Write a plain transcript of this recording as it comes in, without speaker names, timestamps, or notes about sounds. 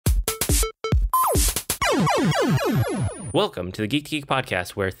Welcome to the Geek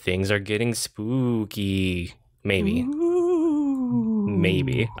podcast, where things are getting spooky. Maybe. Ooh.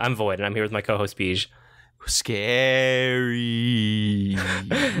 Maybe. I'm Void, and I'm here with my co-host Beej. Scary.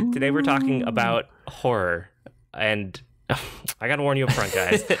 Today we're talking about horror, and I gotta warn you up front,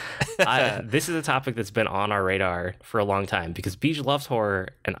 guys. This is a topic that's been on our radar for a long time because Beej loves horror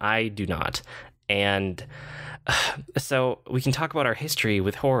and I do not. And so we can talk about our history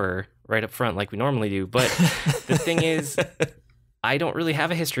with horror right up front like we normally do, but the thing is, I don't really have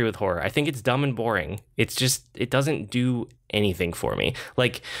a history with horror. I think it's dumb and boring. It's just, it doesn't do anything for me.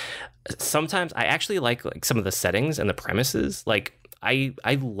 Like, sometimes I actually like some of the settings and the premises. Like, I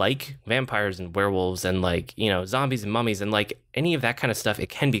like vampires and werewolves and, like, you know, zombies and mummies and, like, any of that kind of stuff. It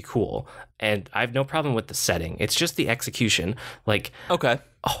can be cool. And I have no problem with the setting. It's just the execution. Like, Okay.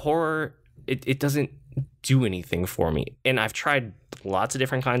 horror, it doesn't do anything for me. And I've tried lots of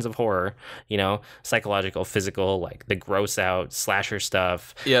different kinds of horror, you know, psychological, physical, like the gross out slasher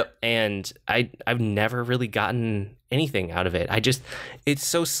stuff. Yep. And I've never really gotten anything out of it. It's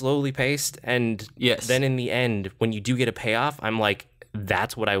so slowly paced. And Yes. then in the end, when you do get a payoff, I'm like,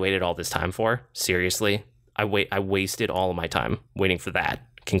 that's what I waited all this time for. Seriously. I wasted all of my time waiting for that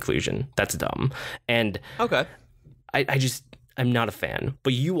conclusion. That's dumb. And Okay. I'm not a fan,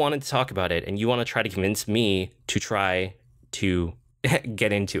 but you wanted to talk about it and you want to try to convince me to try to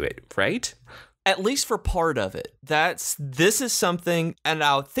get into it, right? At least for part of it. This is something, and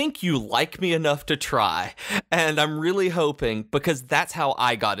I think you like me enough to try. And I'm really hoping, because that's how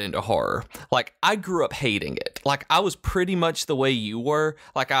I got into horror. Like, I grew up hating it. Like, I was pretty much the way you were.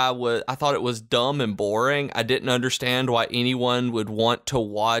 Like, I thought it was dumb and boring. I didn't understand why anyone would want to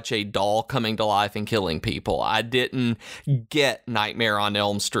watch a doll coming to life and killing people. I didn't get Nightmare on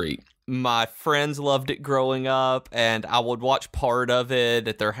Elm Street. My friends loved it growing up, and I would watch part of it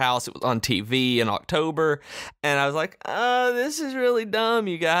at their house. It was on TV in October, and I was like, oh, this is really dumb,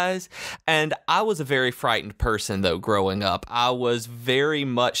 you guys. And I was a very frightened person, though, growing up. I was very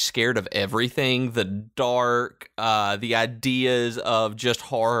much scared of everything. The dark, the ideas of just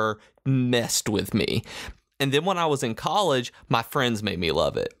horror messed with me. And then when I was in college, my friends made me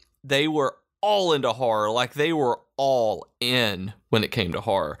love it. They were all into horror, like they were all in when it came to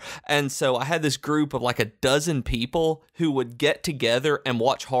horror. And so I had this group of like a dozen people who would get together and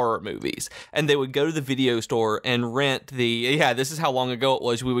watch horror movies. And they would go to the video store and rent this is how long ago it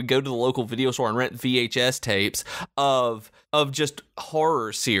was. We would go to the local video store and rent VHS tapes of just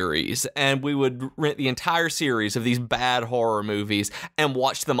horror series. And we would rent the entire series of these bad horror movies and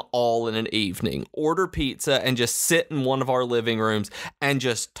watch them all in an evening. Order pizza and just sit in one of our living rooms and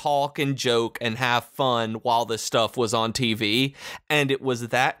just talk and joke and have fun while this stuff was on TV. And it was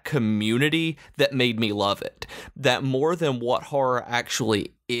that community that made me love it. That more than what horror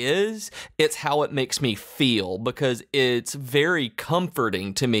actually is, it's how it makes me feel, because it's very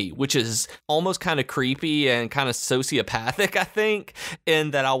comforting to me, which is almost kind of creepy and kind of sociopathic, I think,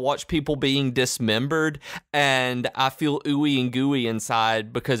 in that I watch people being dismembered and I feel ooey and gooey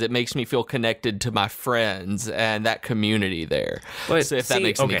inside because it makes me feel connected to my friends and that community there. But so if that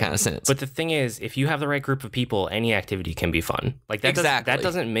makes any kind of sense. But the thing is, if you have the right group of people, any activity can be fun. Like, that Exactly.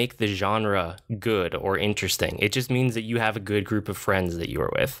 doesn't make the genre good or interesting. It just means that you have a good group of friends that you are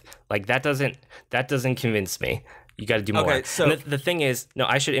with. Like, that doesn't convince me. You got to do more. Okay, so and the thing is, no,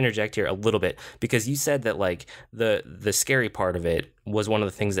 I should interject here a little bit, because you said that, like, the scary part of it was one of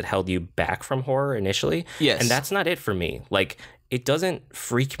the things that held you back from horror initially. Yes. And that's not it for me. Like, it doesn't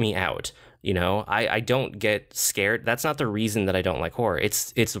freak me out. You know, I don't get scared. That's not the reason that I don't like horror.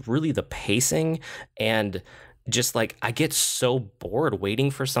 It's really the pacing, and just like, I get so bored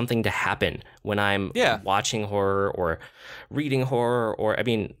waiting for something to happen when I'm watching horror or reading horror. Or, I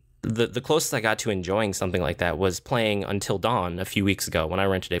mean, the closest I got to enjoying something like that was playing Until Dawn a few weeks ago when I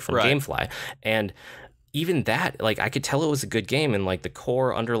rented it from Gamefly. And even that, like, I could tell it was a good game, and like the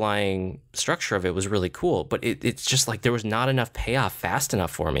core underlying structure of it was really cool, but it's just like there was not enough payoff fast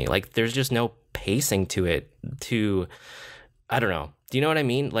enough for me. Like, there's just no pacing to it I don't know. Do you know what I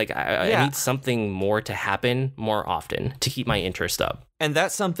mean? Like, I need something more to happen more often to keep my interest up. And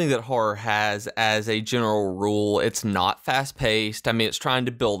that's something that horror has as a general rule. It's not fast-paced. I mean, it's trying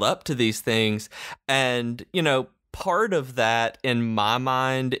to build up to these things. And, you know, part of that, in my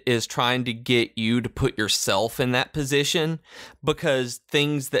mind, is trying to get you to put yourself in that position, because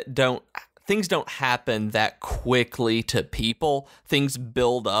things don't happen that quickly to people. Things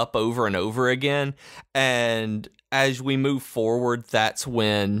build up over and over again. And as we move forward, that's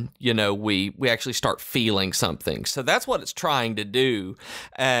when, you know, we actually start feeling something. So that's what it's trying to do.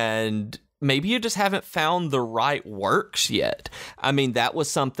 And maybe you just haven't found the right works yet. I mean, that was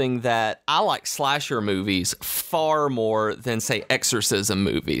something that I like slasher movies far more than, say, exorcism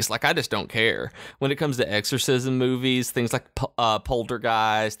movies. Like, I just don't care. When it comes to exorcism movies, things like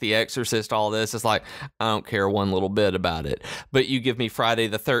Poltergeist, The Exorcist, all this, it's like, I don't care one little bit about it. But you give me Friday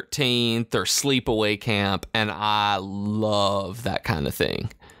the 13th or Sleepaway Camp, and I love that kind of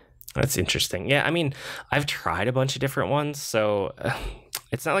thing. That's interesting. Yeah, I mean, I've tried a bunch of different ones, so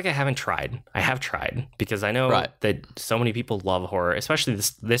it's not like I haven't tried. I have tried, because I know that so many people love horror, especially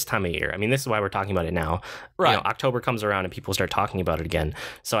this time of year. I mean, this is why we're talking about it now. Right. You know, October comes around and people start talking about it again,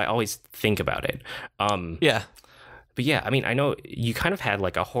 so I always think about it. Yeah. But yeah, I mean, I know you kind of had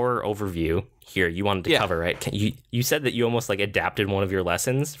like a horror overview here you wanted to cover, right? You said that you almost like adapted one of your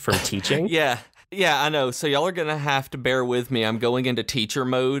lessons from teaching. Yeah, I know. So y'all are going to have to bear with me. I'm going into teacher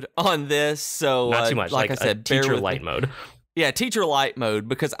mode on this. So not too much. Like I said, teacher light mode. Yeah, teacher light mode,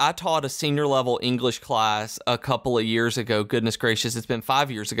 because I taught a senior level English class a couple of years ago. Goodness gracious, it's been 5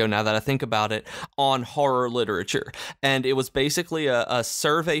 years ago now that I think about it, on horror literature. And it was basically a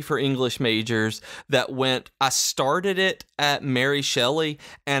survey for English majors that I started it at Mary Shelley,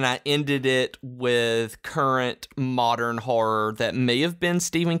 and I ended it with current modern horror that may have been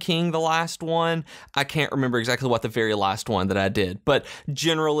Stephen King, the last one. I can't remember exactly what the very last one that I did, but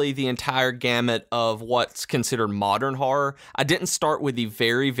generally the entire gamut of what's considered modern horror. I didn't start with the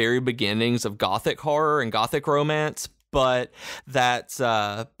very, very beginnings of gothic horror and gothic romance, but that's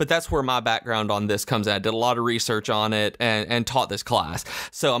where my background on this comes in. I did a lot of research on it and taught this class.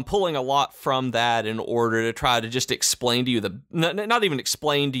 So I'm pulling a lot from that in order to try to just explain to you not even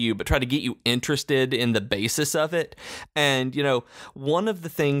explain to you, but try to get you interested in the basis of it. And, you know, one of the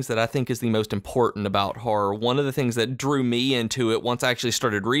things that I think is the most important about horror, one of the things that drew me into it once I actually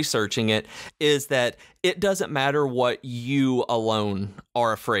started researching it, is that it doesn't matter what you alone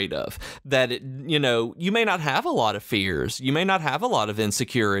are afraid of. That, you may not have a lot of fears. You may not have a lot of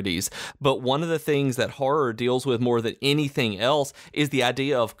insecurities. But one of the things that horror deals with more than anything else is the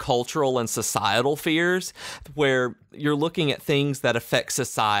idea of cultural and societal fears, where you're looking at things that affect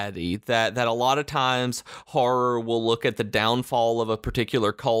society, that a lot of times horror will look at the downfall of a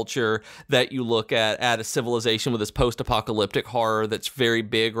particular culture, that you look at a civilization with this post-apocalyptic horror that's very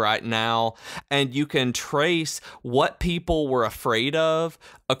big right now, and you can trace what people were afraid of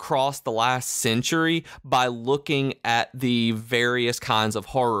across the last century by looking at the various kinds of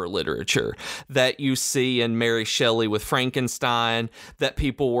horror literature that you see in Mary Shelley with Frankenstein, that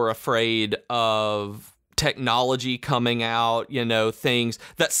people were afraid of technology coming out, things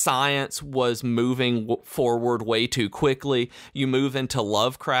that science was moving forward way too quickly. You move into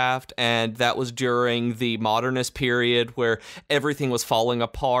Lovecraft, and that was during the modernist period where everything was falling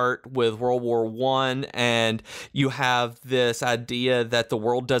apart with World War I, and you have this idea that the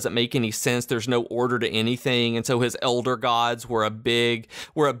world doesn't make any sense. There's no order to anything, and so his elder gods were a big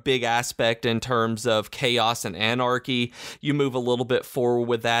aspect in terms of chaos and anarchy. You move a little bit forward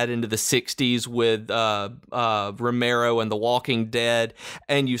with that into the 60s with Romero and The Walking Dead,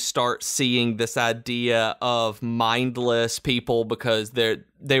 and you start seeing this idea of mindless people because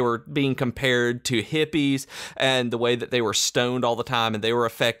they were being compared to hippies and the way that they were stoned all the time, and they were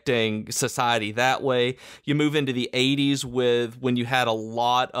affecting society that way. You move into the 80s when you had a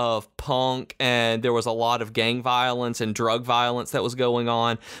lot of punk and there was a lot of gang violence and drug violence that was going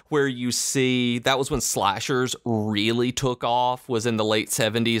on, where you see that was when slashers really took off, was in the late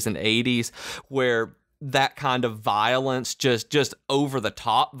 70s and 80s, where that kind of violence, just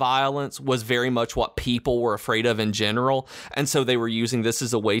over-the-top violence, was very much what people were afraid of in general. And so they were using this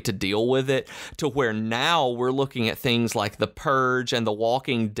as a way to deal with it, to where now we're looking at things like The Purge and The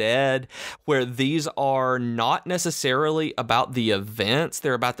Walking Dead, where these are not necessarily about the events,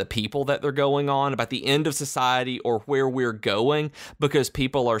 they're about the people that they're going on, about the end of society or where we're going, because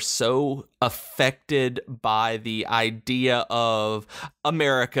people are so affected by the idea of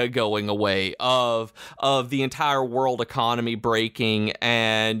America going away, of the entire world economy breaking,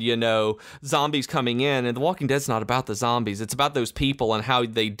 and zombies coming in. And The Walking Dead's not about the zombies, it's about those people and how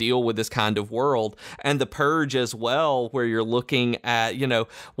they deal with this kind of world. And The Purge as well, where you're looking at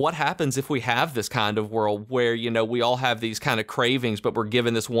what happens if we have this kind of world where we all have these kind of cravings, but we're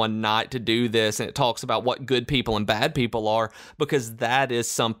given this one night to do this. And it talks about what good people and bad people are, because that is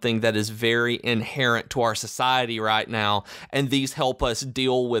something that is very inherent to our society right now, and these help us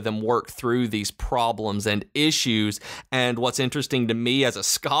deal with and work through these problems and issues. And what's interesting to me as a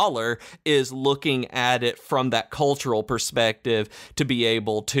scholar is looking at it from that cultural perspective, to be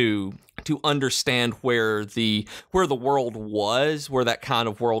able to to understand where the world was, where that kind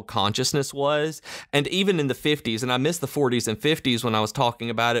of world consciousness was. And even in the 50s, and I miss the 40s and 50s when I was talking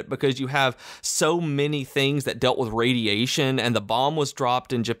about it, because you have so many things that dealt with radiation, and the bomb was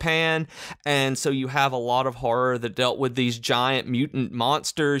dropped in Japan, and so you have a lot of horror that dealt with these giant mutant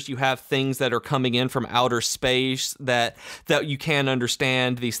monsters. You have things that are coming in from outer space that you can't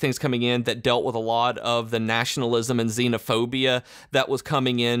understand, these things coming in that dealt with a lot of the nationalism and xenophobia that was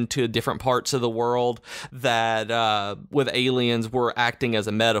coming into different parts of the world, that with aliens were acting as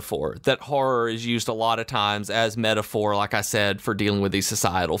a metaphor. That horror is used a lot of times as metaphor, like I said, for dealing with these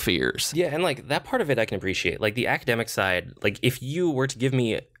societal fears. Yeah, and like that part of it I can appreciate. Like the academic side, like if you were to give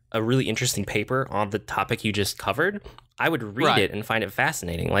me a really interesting paper on the topic you just covered, I would read it and find it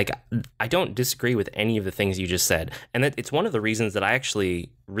fascinating. Like, I don't disagree with any of the things you just said. And that it's one of the reasons that I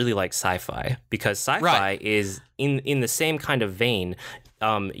actually really like sci-fi, because sci-fi is in the same kind of vein.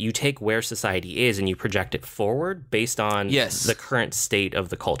 You take where society is and you project it forward based on the current state of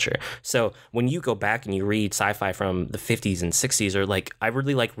the culture. So when you go back and you read sci-fi from the 50s and 60s, or like, I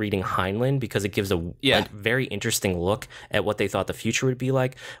really like reading Heinlein because it gives a very interesting look at what they thought the future would be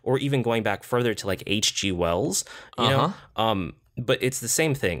like, or even going back further to like H.G. Wells, you know? But it's the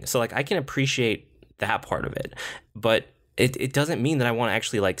same thing. So like, I can appreciate that part of it, but it doesn't mean that I want to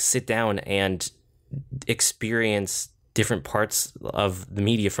actually like sit down and experience different parts of the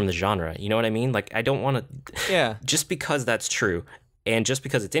media from the genre. You know what I mean? Like, I don't want to, just because that's true, and just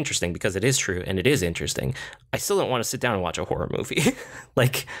because it's interesting, because it is true and it is interesting, I still don't want to sit down and watch a horror movie.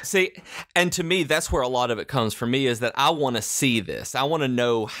 Like, see, and to me, that's where a lot of it comes for me, is that I want to see this. I want to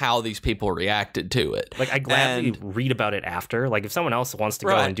know how these people reacted to it. Like, I gladly read about it after. Like, if someone else wants to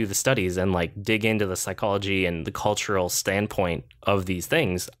go and do the studies and like dig into the psychology and the cultural standpoint of these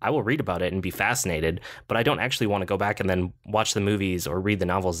things, I will read about it and be fascinated, but I don't actually want to go back and then watch the movies or read the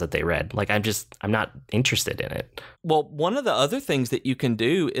novels that they read. Like, I'm not interested in it. Well, one of the other things that you can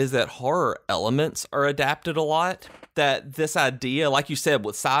do is that horror elements are adapted a lot. That this idea, like you said,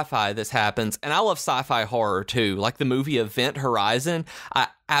 with sci-fi, this happens. And I love sci-fi horror too. Like the movie Event Horizon, I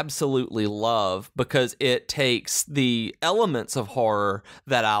absolutely love, because it takes the elements of horror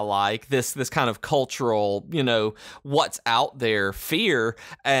that I like, this kind of cultural, you know, what's out there fear,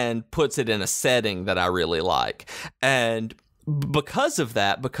 and puts it in a setting that I really like. And because of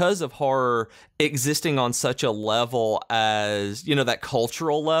that, because of horror existing on such a level as, you know, that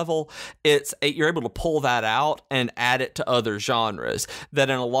cultural level, you're able to pull that out and add it to other genres.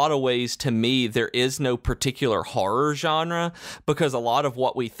 That in a lot of ways, to me, there is no particular horror genre, because a lot of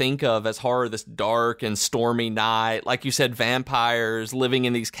what we think of as horror, this dark and stormy night, like you said, vampires living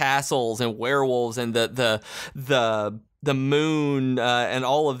in these castles and werewolves and the moon and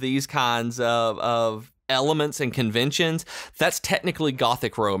all of these kinds of elements and conventions, that's technically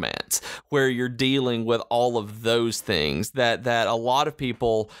gothic romance, where you're dealing with all of those things that a lot of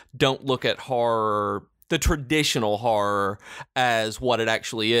people don't look at horror, the traditional horror, as what it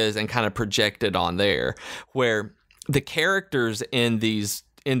actually is, and kind of project it on there, where the characters in these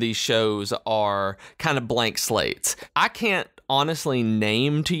shows are kind of blank slates. I can't honestly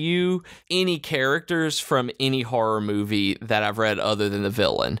name to you any characters from any horror movie that I've read other than the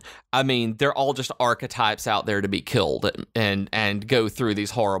villain. I mean, they're all just archetypes out there to be killed and go through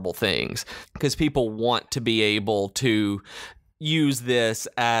these horrible things, because people want to be able to use this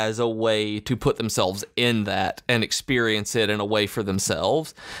as a way to put themselves in that and experience it in a way for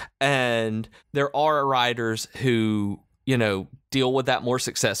themselves. And there are writers who, you know, deal with that more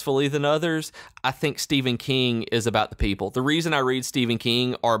successfully than others. I think Stephen King is about the people. The reason I read Stephen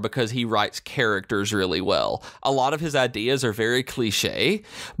King are because he writes characters really well. A lot of his ideas are very cliche,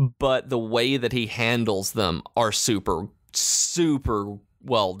 but the way that he handles them are super, super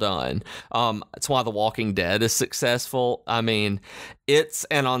well done. It's why The Walking Dead is successful. I mean, it's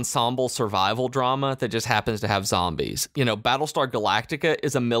an ensemble survival drama that just happens to have zombies. You know, Battlestar Galactica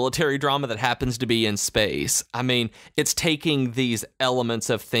is a military drama that happens to be in space. I mean, it's taking these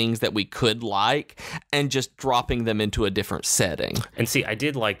elements of things that we could like and just dropping them into a different setting. And see, I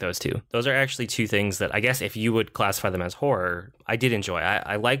did like those two. Those are actually two things that I guess if you would classify them as horror, I did enjoy.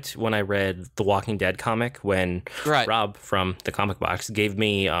 I liked when I read the Walking Dead comic, when Rob from the Comic Box gave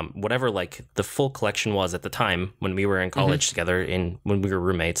me whatever like the full collection was at the time when we were in college together, when we were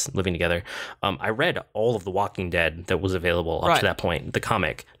roommates living together. I read all of the Walking Dead that was available up to that point, the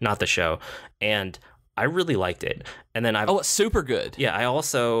comic, not the show, and I really liked it. And then it's super good. Yeah, I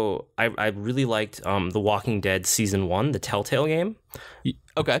also I really liked the Walking Dead season 1, the Telltale game.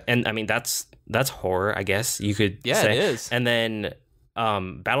 Okay. And I mean that's horror, I guess you could say. Yeah, it is. And then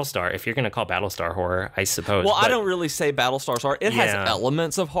Battlestar, if you're going to call Battlestar horror, I suppose. Well, I don't really say Battlestar's horror. It has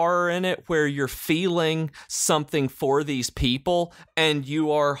elements of horror in it where you're feeling something for these people and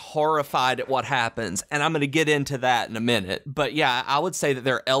you are horrified at what happens. And I'm going to get into that in a minute. But yeah, I would say that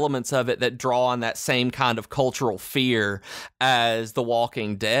there are elements of it that draw on that same kind of cultural fear as The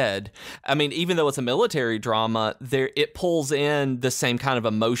Walking Dead. I mean, even though it's a military drama, it pulls in the same kind of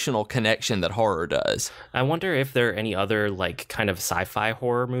emotional connection that horror does. I wonder if there are any other like kind of sci-fi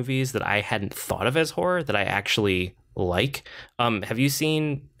horror movies that I hadn't thought of as horror that I actually like. Have you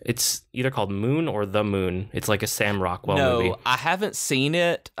seen, it's either called Moon or The Moon. It's like a Sam Rockwell movie. No, I haven't seen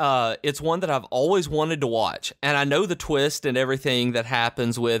it. It's one that I've always wanted to watch. And I know the twist and everything that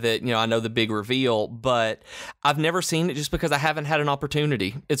happens with it. You know, I know the big reveal, but I've never seen it just because I haven't had an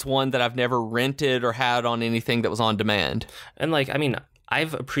opportunity. It's one that I've never rented or had on anything that was on demand. And like, I mean,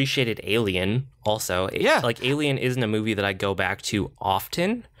 I've appreciated Alien also. Like Alien isn't a movie that I go back to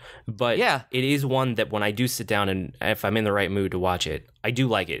often, but it is one that when I do sit down and if I'm in the right mood to watch it, I do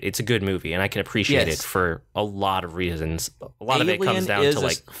like it. It's a good movie and I can appreciate it for a lot of reasons. A lot Alien of it comes down to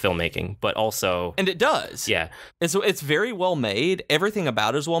like filmmaking, but also... And it does. Yeah. And so it's very well made. Everything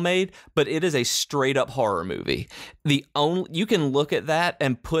about it is well made, but it is a straight up horror movie. You can look at that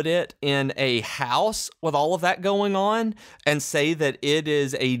and put it in a house with all of that going on and say that it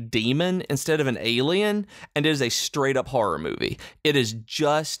is a demon instead of an alien, and it is a straight up horror movie. It is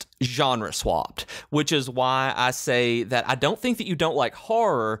just genre swapped, which is why I say that I don't think that you don't like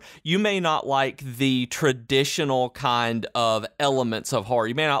horror. You may not like the traditional kind of elements of horror.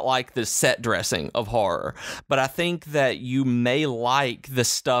 You may not like the set dressing of horror, but I think that you may like the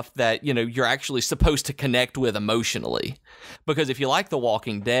stuff that, you know, you're actually supposed to connect with emotionally. Because if you like The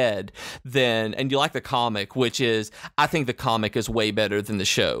Walking Dead, and you like the comic, which is, I think the comic is way better than the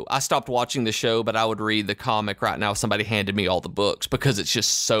show. I stopped watching the show, but I would read the comic right now if somebody handed me all the books because it's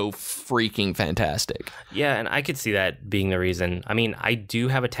just so freaking fantastic. Yeah, and I could see that being the reason. I mean, I do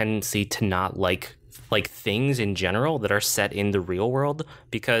have a tendency to not like things in general that are set in the real world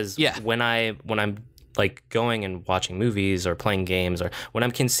because when I'm like going and watching movies or playing games or when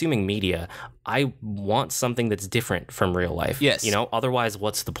I'm consuming media, I want something that's different from real life. Yes. You know, otherwise,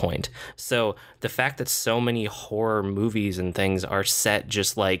 what's the point? So the fact that so many horror movies and things are set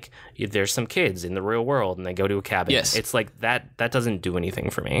just like there's some kids in the real world and they go to a cabin. Yes. It's like that doesn't do anything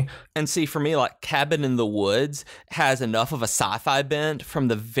for me. And see, for me, like Cabin in the Woods has enough of a sci-fi bent from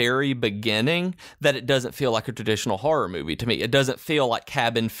the very beginning that it doesn't feel like a traditional horror movie to me. It doesn't feel like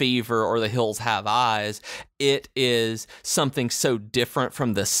Cabin Fever or The Hills Have Eyes. It is something so different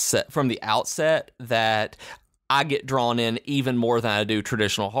from the outset that I get drawn in even more than I do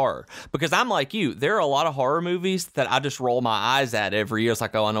traditional horror. Because I'm like you, there are a lot of horror movies that I just roll my eyes at every year. It's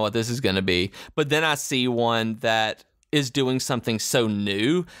like, oh, I know what this is going to be. But then I see one that is doing something so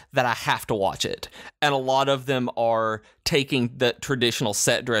new that I have to watch it. And a lot of them are taking the traditional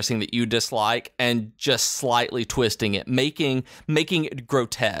set dressing that you dislike and just slightly twisting it, making it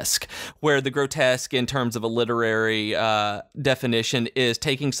grotesque, where the grotesque in terms of a literary definition is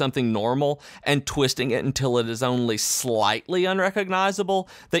taking something normal and twisting it until it is only slightly unrecognizable,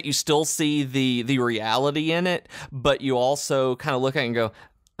 that you still see the reality in it, but you also kind of look at it and go,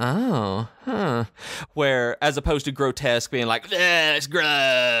 oh, huh. Where, as opposed to grotesque being like, it's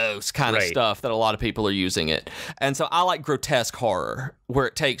gross kind of stuff that a lot of people are using it. And so I like grotesque horror, where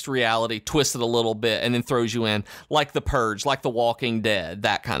it takes reality, twists it a little bit, and then throws you in, like The Purge, like The Walking Dead,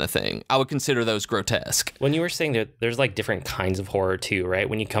 that kind of thing. I would consider those grotesque. When you were saying that there's like different kinds of horror too, right?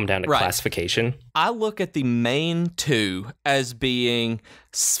 When you come down to classification. I look at the main two as being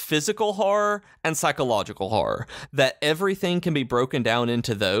physical horror and psychological horror, that everything can be broken down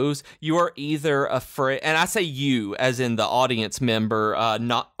into those. You are either afraid, and I say you as in the audience member,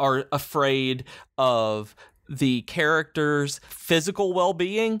 are afraid of the character's physical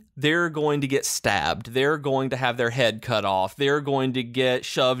well-being. They're going to get stabbed. They're going to have their head cut off. They're going to get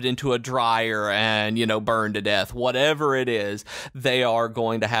shoved into a dryer and, burned to death. Whatever it is, they are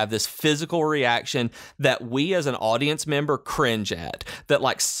going to have this physical reaction that we as an audience member cringe at. That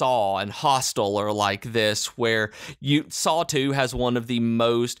like Saw and Hostel are like this, where Saw 2 has one of the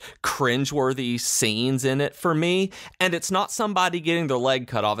most cringeworthy scenes in it for me. And it's not somebody getting their leg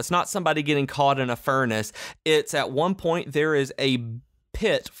cut off. It's not somebody getting caught in a furnace. It's at one point there is a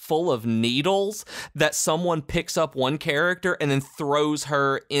pit full of needles that someone picks up one character and then throws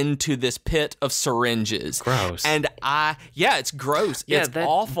her into this pit of syringes. Gross. And it's gross. Yeah, it's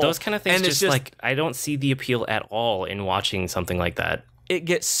awful. Those kind of things, and just like, I don't see the appeal at all in watching something like that. It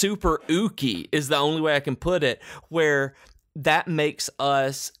gets super ooky is the only way I can put it, where that makes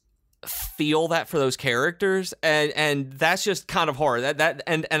us feel that for those characters, and that's just kind of horror.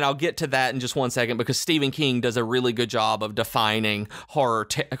 And I'll get to that in just one second, because Stephen King does a really good job of defining horror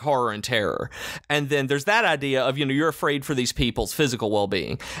and terror. And then there's that idea of, you're afraid for these people's physical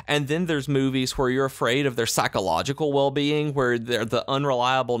well-being, and then there's movies where you're afraid of their psychological well-being, where they're the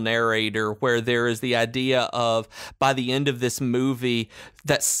unreliable narrator, where there is the idea of, by the end of this movie,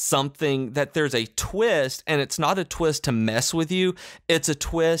 that there's a twist, and it's not a twist to mess with you, it's a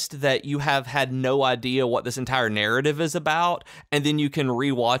twist that you have had no idea what this entire narrative is about, and then you can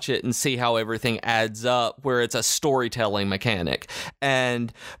rewatch it and see how everything adds up, where it's a storytelling mechanic.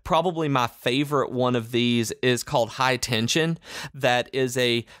 And probably my favorite one of these is called High Tension. That is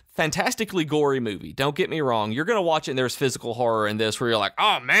a fantastically gory movie. Don't get me wrong. You're going to watch it and there's physical horror in this where you're like,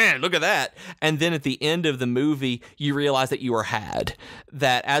 oh man, look at that. And then at the end of the movie, you realize that you were had.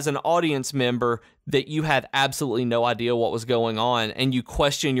 That as an audience member, that you had absolutely no idea what was going on, and you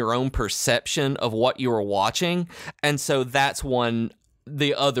question your own perception of what you were watching. And so that's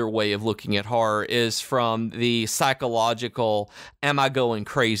the other way of looking at horror, is from the psychological, am I going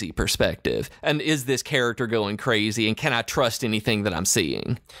crazy perspective? And is this character going crazy? And can I trust anything that I'm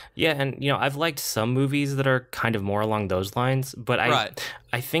seeing? Yeah, and I've liked some movies that are kind of more along those lines, but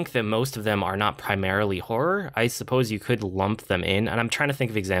I think that most of them are not primarily horror. I suppose you could lump them in, and I'm trying to think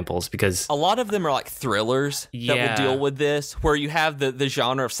of examples, because a lot of them are like thrillers that would deal with this, where you have the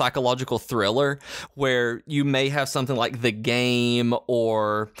genre of psychological thriller, where you may have something like The Game,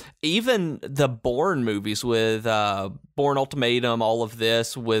 or even the Bourne movies with Bourne Ultimatum, all of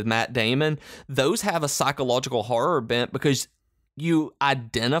this with Matt Damon. Those have a psychological horror bent because you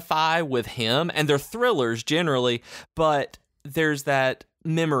identify with him, and they're thrillers generally, but there's that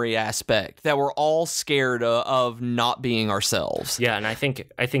memory aspect that we're all scared of not being ourselves. Yeah, and I think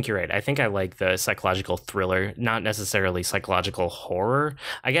you're right. I think I like the psychological thriller, not necessarily psychological horror.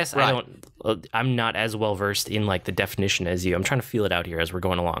 I guess right. I'm not as well versed in like the definition as you. I'm trying to feel it out here as we're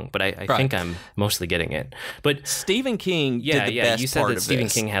going along, but I think I'm mostly getting it. But Stephen King did the best you said part that of Stephen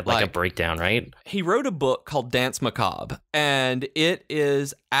this. King had like a breakdown, right? He wrote a book called Dance Macabre, and it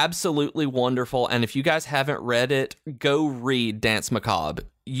is absolutely wonderful. And if you guys haven't read it, go read Dance Macabre.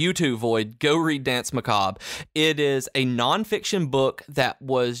 You too, Void. Go read Dance Macabre. It is a nonfiction book that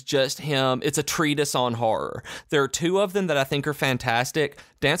was just him. It's a treatise on horror. There are two of them that I think are fantastic.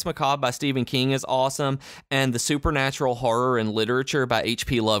 Dance Macabre by Stephen King is awesome, and The Supernatural Horror in Literature by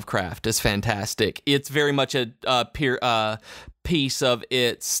H.P. Lovecraft is fantastic. It's very much a piece of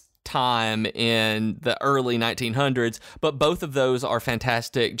its time in the early 1900s, but both of those are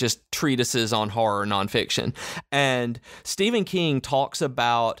fantastic, just treatises on horror nonfiction. And Stephen King talks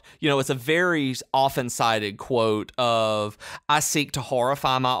about, it's a very often cited quote of, I seek to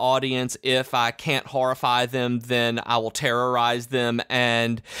horrify my audience. If I can't horrify them, then I will terrorize them.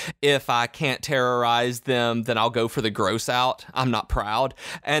 And if I can't terrorize them, then I'll go for the gross out. I'm not proud.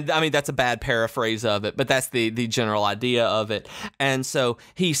 And I mean, that's a bad paraphrase of it, but that's the general idea of it. And so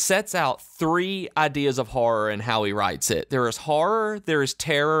he sets out three ideas of horror and how he writes it. There is horror, there is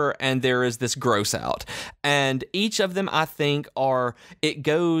terror, and there is this gross out. And each of them, I think, it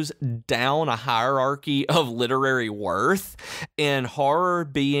goes down a hierarchy of literary worth, and horror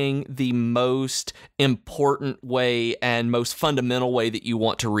being the most important way and most fundamental way that you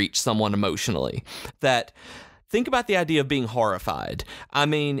want to reach someone emotionally. Think about the idea of being horrified. I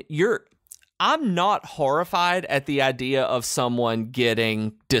mean, I'm not horrified at the idea of someone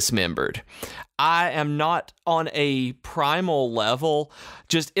getting dismembered. I am not on a primal level.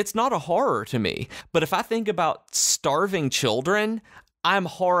 It's not a horror to me. But if I think about starving children, I'm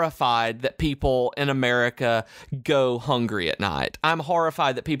horrified that people in America go hungry at night. I'm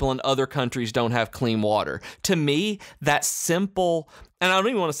horrified that people in other countries don't have clean water. To me, that simple, and I don't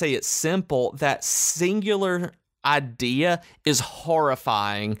even want to say it's simple, that singular idea is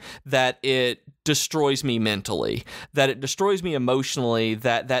horrifying, that it destroys me mentally, that it destroys me emotionally,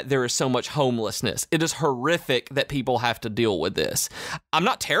 that there is so much homelessness. It is horrific that people have to deal with this. I'm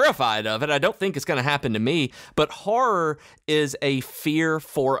not terrified of it. I don't think it's going to happen to me, but horror is a fear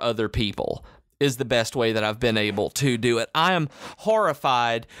for other people, is the best way that I've been able to do it. I am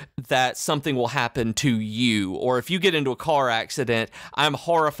horrified that something will happen to you, or if you get into a car accident, I'm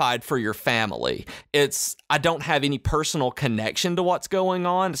horrified for your family. I don't have any personal connection to what's going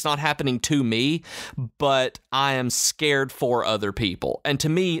on. It's not happening to me, but I am scared for other people. And to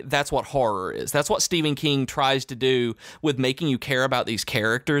me, that's what horror is. That's what Stephen King tries to do with making you care about these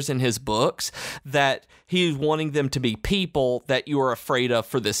characters in his books, that he's wanting them to be people that you are afraid of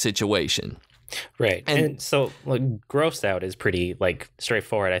for this situation. Right. And so like grossed out is pretty like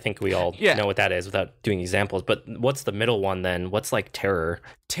straightforward. I think we all know what that is without doing examples. But what's the middle one then? What's like terror?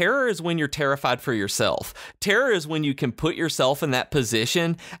 Terror is when you're terrified for yourself. Terror is when you can put yourself in that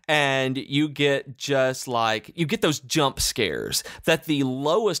position and you get just like, you get those jump scares. That the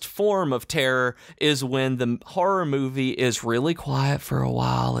lowest form of terror is when the horror movie is really quiet for a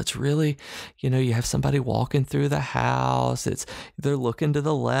while. It's really, you have somebody walking through the house. They're looking to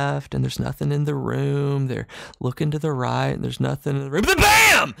the left and there's nothing in the room. They're looking to the right and there's nothing in the room. But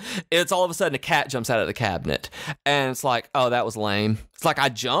bam! It's all of a sudden a cat jumps out of the cabinet. And it's like, oh, that was lame. It's like I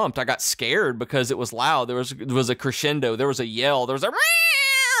jumped. I got scared because it was loud. There was a crescendo. There was a yell. There was a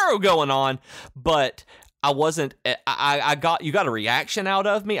meow going on. But I wasn't. You got a reaction out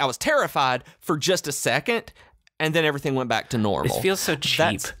of me. I was terrified for just a second, and then everything went back to normal. It feels so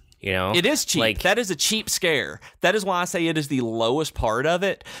cheap. It is cheap. Like, that is a cheap scare. That is why I say it is the lowest part of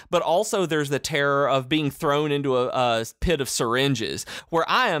it. But also there's the terror of being thrown into a pit of syringes, where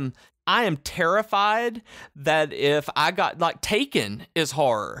I am terrified that if I got, like, Taken is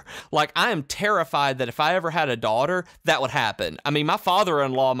horror. Like, I am terrified that if I ever had a daughter, that would happen. I mean, my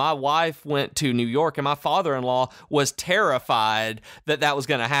father-in-law, my wife went to New York, and my father-in-law was terrified that was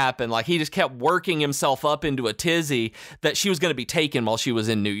going to happen. Like, he just kept working himself up into a tizzy that she was going to be taken while she was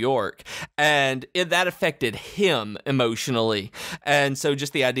in New York. And that affected him emotionally. And so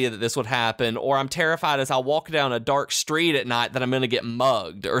just the idea that this would happen, or I'm terrified as I walk down a dark street at night that I'm going to get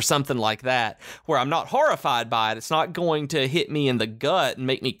mugged or something like that, where I'm not horrified by it. It's not going to hit me in the gut and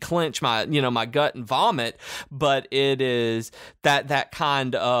make me clench my gut and vomit, but it is that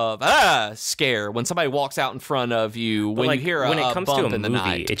kind of scare when somebody walks out in front of you, when you hear when it comes to a in the movie,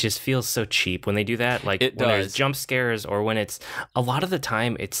 night. it just feels so cheap when they do that. Like when there's jump scares, or when it's a lot of the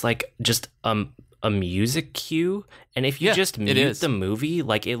time it's like just a music cue, and if you just mute the movie,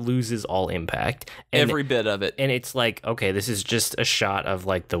 like, it loses all impact. And every bit of it. And it's like, okay, this is just a shot of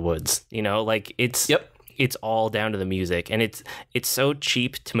like the woods, like it's all down to the music, and it's so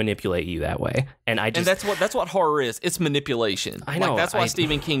cheap to manipulate you that way. And that's what horror is. It's manipulation. I know. Like, that's why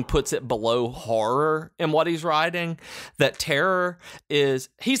Stephen King puts it below horror in what he's writing. That terror is,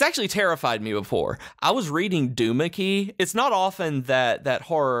 he's actually terrified me before. I was reading Duma Key. It's not often that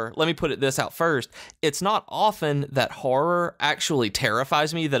horror, let me put this out first. It's not often that horror actually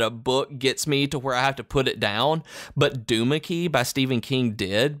terrifies me, that a book gets me to where I have to put it down. But Duma Key by Stephen King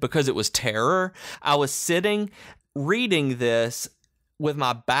did, because it was terror. I was sitting reading this with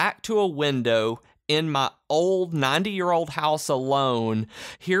my back to a window in my old 90-year-old house alone,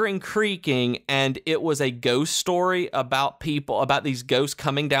 hearing creaking, and it was a ghost story about these ghosts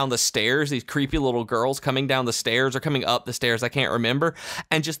coming down the stairs, these creepy little girls coming down the stairs or coming up the stairs, I can't remember.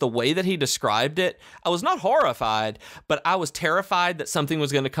 And just the way that he described it, I was not horrified, but I was terrified that something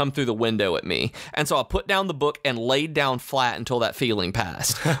was going to come through the window at me. And so I put down the book and laid down flat until that feeling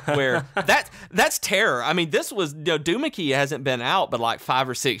passed. Where that's terror. I mean, this was, Duma Key hasn't been out but like 5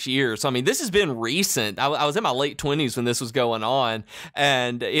 or 6 years. So I mean, this has been recent. I was in my late 20s when this was going on,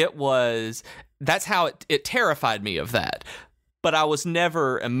 and that's how it terrified me of that. But I was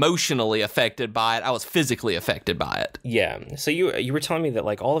never emotionally affected by it. I was physically affected by it. Yeah. So you were telling me that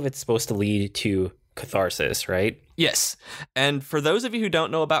like all of it's supposed to lead to catharsis, right? Yes. And for those of you who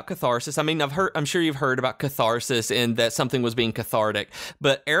don't know about catharsis, I mean, I'm sure you've heard about catharsis and that something was being cathartic,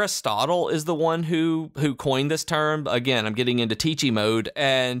 but Aristotle is the one who coined this term. Again, I'm getting into teachy mode.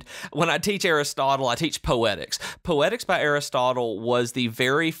 And when I teach Aristotle, I teach poetics. Poetics by Aristotle was the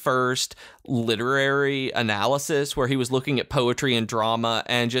very first literary analysis where he was looking at poetry and drama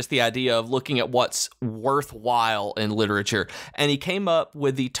and just the idea of looking at what's worthwhile in literature. And he came up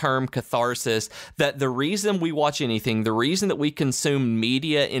with the term catharsis, that the reason we watch anything, the reason that we consume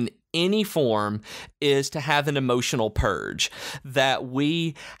media in any form, is to have an emotional purge, that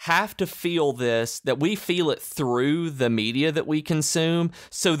we have to feel this, that we feel it through the media that we consume,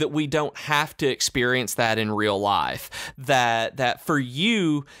 so that we don't have to experience that in real life. That for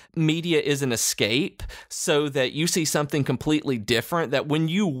you, media is an escape, so that you see something completely different, that when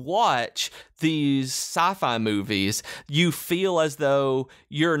you watch these sci-fi movies, you feel as though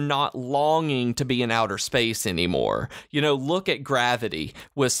you're not longing to be in outer space anymore. Look at Gravity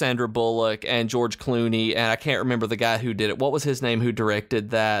with Sandra Bullock and George Clooney, and I can't remember the guy who did it. What was his name who directed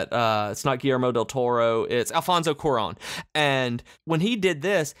that? It's not Guillermo del Toro, it's Alfonso Cuarón. And when he did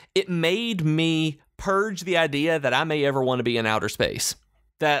this, it made me purge the idea that I may ever want to be in outer space.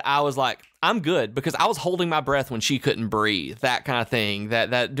 That I was like, I'm good, because I was holding my breath when she couldn't breathe, that kind of thing.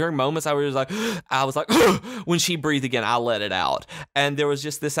 That during moments I was like, when she breathed again, I let it out. And there was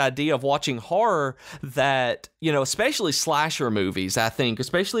just this idea of watching horror that, you know, especially slasher movies, I think,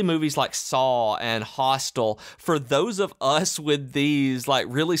 especially movies like Saw and Hostel, for those of us with these like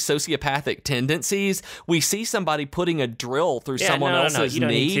really sociopathic tendencies, we see somebody putting a drill through someone else's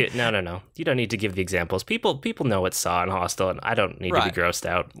knee. No. You don't need to give the examples. People know it's Saw and Hostel, and I don't need to be grossed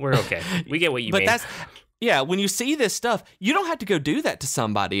out. We're okay. We get what you mean. Yeah, when you see this stuff, you don't have to go do that to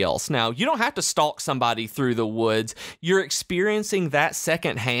somebody else. Now, you don't have to stalk somebody through the woods. You're experiencing that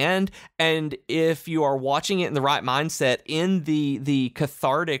secondhand, and if you are watching it in the right mindset, in the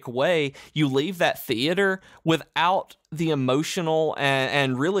cathartic way, you leave that theater without the emotional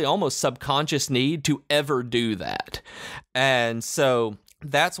and really almost subconscious need to ever do that. And so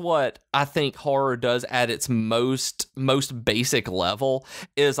that's what I think horror does at its most basic level,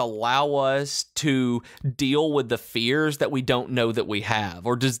 is allow us to deal with the fears that we don't know that we have,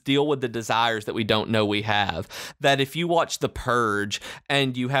 or just deal with the desires that we don't know we have. That if you watch The Purge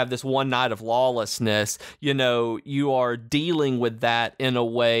and you have this one night of lawlessness, you know, you are dealing with that in a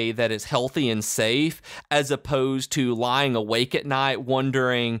way that is healthy and safe, as opposed to lying awake at night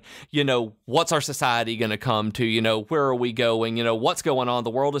wondering, you know, what's our society going to come to? You know, where are we going? You know, what's going on? The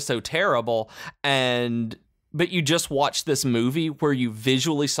world is so terrible. But you just watched this movie where you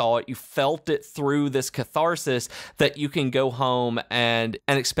visually saw it, you felt it through this catharsis, that you can go home and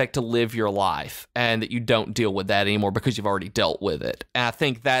expect to live your life, and that you don't deal with that anymore because you've already dealt with it. And I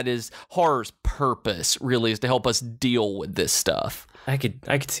think that is horror's purpose, really, is to help us deal with this stuff. I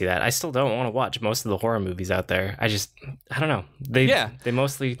could see that. I still don't want to watch most of the horror movies out there. I don't know. They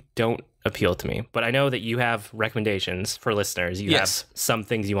mostly don't appeal to me. But I know that you have recommendations for listeners. You have some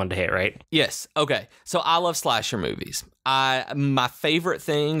things you wanted to hit, right? Yes. Okay. So I love slasher movies. My favorite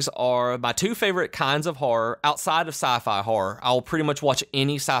things are my two favorite kinds of horror outside of sci-fi horror. I'll pretty much watch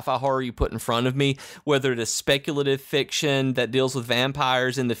any sci-fi horror you put in front of me, whether it is speculative fiction that deals with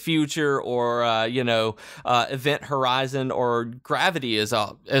vampires in the future, or Event Horizon, or Gravity is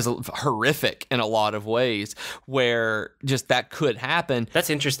horrific in a lot of ways, where just that could happen.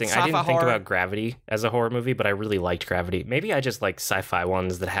 That's interesting. I didn't think about Gravity as a horror movie, but I really liked Gravity. Maybe I just like sci-fi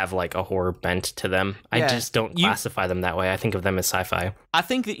ones that have like a horror bent to them. I just don't classify them that way. I think of them as sci-fi. I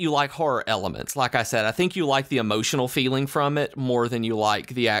think that you like horror elements. Like I said, I think you like the emotional feeling from it more than you like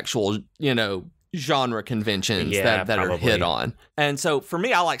the actual, genre conventions that are hit on. And so for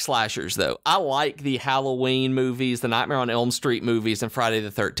me, I like slashers, though. I like the Halloween movies, the Nightmare on Elm Street movies, and Friday the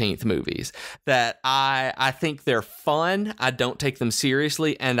 13th movies. That I think they're fun. I don't take them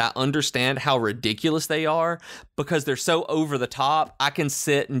seriously, and I understand how ridiculous they are because they're so over the top. I can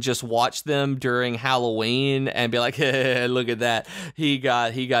sit and just watch them during Halloween and be like, hey, look at that. He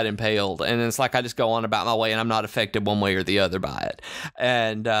got impaled. And it's like I just go on about my way, and I'm not affected one way or the other by it.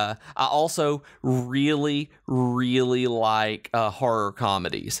 And I also really, really like horror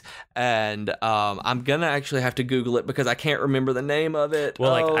comedies, and I'm gonna actually have to Google it because I can't remember the name of it.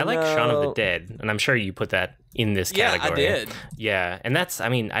 Well, I like Shaun of the Dead, and I'm sure you put that in this category. Yeah, I did. Yeah, and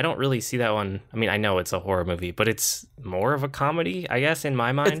I don't really see that one. I mean, I know it's a horror movie, but it's more of a comedy, I guess, in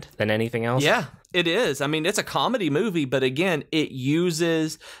my mind, than anything else. Yeah, it is. I mean, it's a comedy movie, but again, it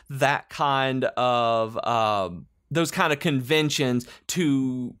uses that kind of those kind of conventions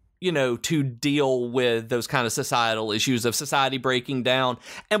to deal with those kind of societal issues of society breaking down.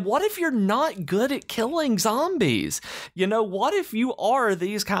 And what if you're not good at killing zombies? What if you are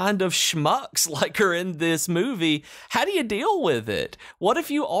these kind of schmucks like are in this movie? How do you deal with it? What if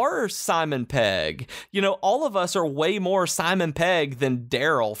you are Simon Pegg? All of us are way more Simon Pegg than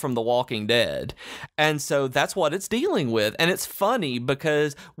Daryl from The Walking Dead. And so that's what it's dealing with. And it's funny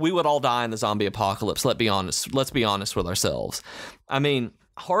because we would all die in the zombie apocalypse. Let's be honest with ourselves. I mean,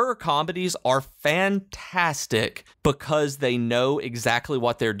 horror comedies are fantastic because they know exactly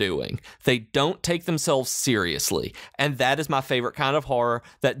what they're doing. They don't take themselves seriously. And that is my favorite kind of horror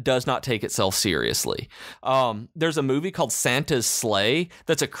that does not take itself seriously. There's a movie called Santa's Sleigh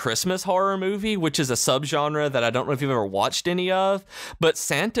that's a Christmas horror movie, which is a subgenre that I don't know if you've ever watched any of. But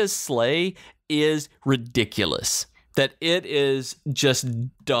Santa's Sleigh is ridiculous. That it is just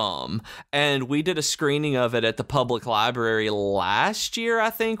dumb. And we did a screening of it at the public library last year, I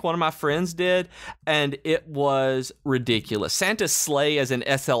think. One of my friends did. And it was ridiculous. Santa's Sleigh as in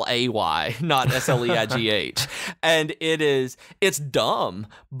S-L-A-Y, not S-L-E-I-G-H. And it's dumb,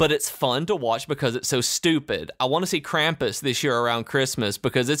 but it's fun to watch because it's so stupid. I want to see Krampus this year around Christmas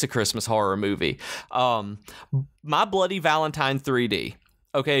because it's a Christmas horror movie. My Bloody Valentine 3D.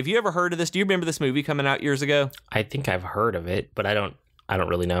 Okay, have you ever heard of this? Do you remember this movie coming out years ago? I think I've heard of it, but I don't I don't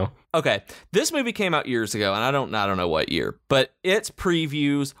really know. Okay, this movie came out years ago, and I don't know what year, but its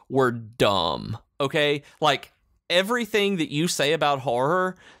previews were dumb. Okay, like everything that you say about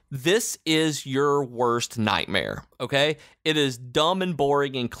horror, this is your worst nightmare. Okay, it is dumb and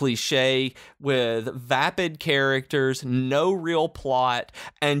boring and cliche with vapid characters, no real plot,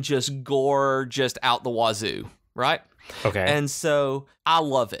 and just gore just out the wazoo. Right? Okay, and so I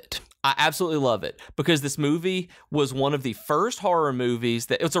love it. I absolutely love it because this movie was one of the first horror movies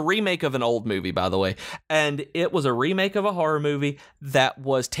that it's a remake of an old movie, by the way. And it was a remake of a horror movie that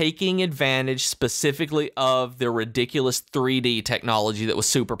was taking advantage specifically of the ridiculous 3D technology that was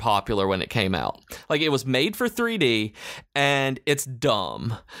super popular when it came out. Like, it was made for 3D and it's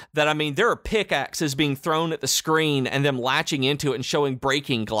dumb. That, I mean, there are pickaxes being thrown at the screen and them latching into it and showing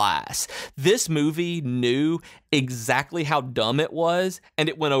breaking glass. This movie knew exactly how dumb it was, and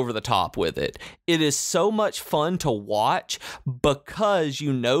it went over the top with it. It is so much fun to watch because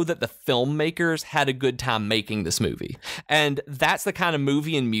you know that the filmmakers had a good time making this movie. And that's the kind of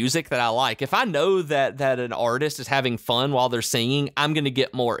movie and music that I like. If I know that an artist is having fun while they're singing, I'm going to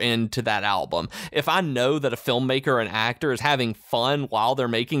get more into that album. If I know that a filmmaker or an actor is having fun while they're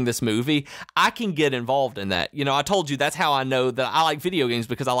making this movie, I can get involved in that. You know, I told you that's how I know that I like video games,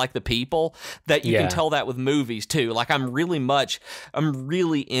 because I like the people, that you can tell that with movies too. Like, I'm really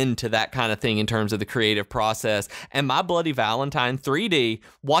into that kind of thing in terms of the creative process. And my Bloody Valentine 3D,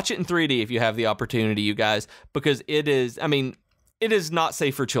 watch it in 3D if you have the opportunity, you guys, because it is, I mean, it is not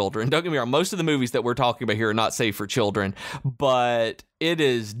safe for children. Don't get me wrong. Most of the movies that we're talking about here are not safe for children, but it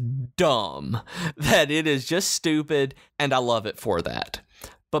is dumb, that it is just stupid, and I love it for that.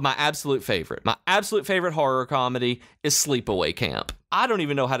 But my absolute favorite horror comedy is Sleepaway Camp. I don't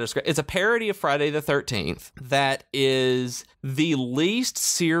even know how to describe it. It's a parody of Friday the 13th that is the least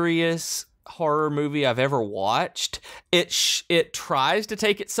serious horror movie I've ever watched. It tries to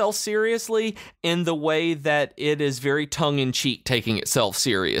take itself seriously in the way that it is very tongue-in-cheek taking itself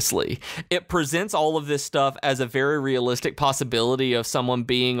seriously. It presents all of this stuff as a very realistic possibility of someone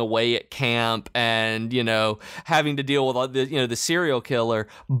being away at camp and, you know, having to deal with all the, you know, the serial killer,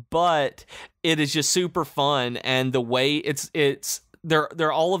 but it is just super fun. And the way there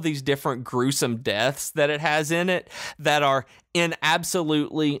are all of these different gruesome deaths that it has in it that are in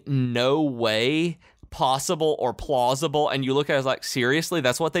absolutely no way possible or plausible, and you look at it as like, seriously,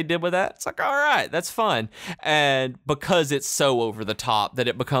 that's what they did with that? It's like, all right, that's fun. And because it's so over the top that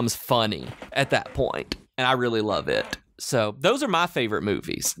it becomes funny at that point, and I really love it. So those are my favorite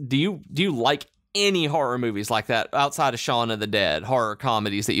movies. Do you like any horror movies like that outside of Shaun of the Dead, horror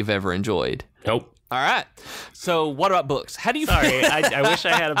comedies that you've ever enjoyed? Nope. All right. So what about books? How do you Sorry, I wish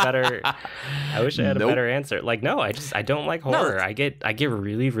I had a better a better answer. Like, no, I don't like horror. No. I get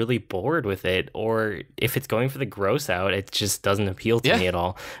really, really bored with it, or if it's going for the gross out, it just doesn't appeal to me at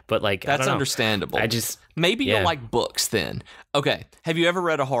all. But like, that's I don't know. Understandable. Maybe you'll like books then. Okay. Have you ever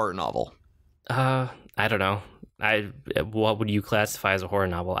read a horror novel? I don't know. What would you classify as a horror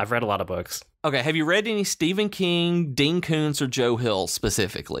novel? I've read a lot of books. Okay, have you read any Stephen King, Dean Koontz, or Joe Hill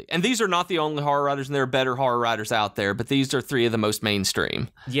specifically? And these are not the only horror writers, and there are better horror writers out there, but these are three of the most mainstream.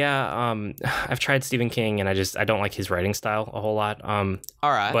 Yeah, I've tried Stephen King, and I don't like his writing style a whole lot. All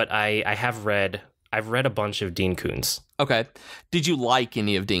right. But I've read a bunch of Dean Koontz. Okay. Did you like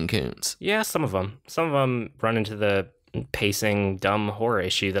any of Dean Koontz? Yeah, some of them. Some of them run into the pacing dumb horror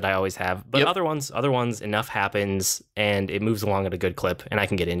issue that I always have, but other ones enough happens and it moves along at a good clip and I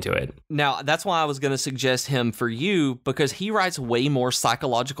can get into it. Now that's why I was going to suggest him for you, because he writes way more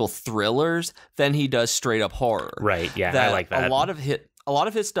psychological thrillers than he does straight up horror. Right. Yeah, I like that. A lot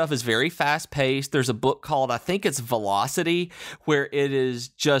of his stuff is very fast-paced. There's a book called, I think it's Velocity, where it is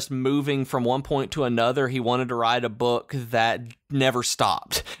just moving from one point to another. He wanted to write a book that never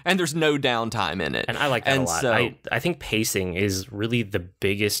stopped, and there's no downtime in it. And I like that a lot. So, I think pacing is really the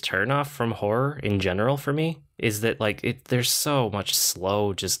biggest turnoff from horror in general for me, is that like there's so much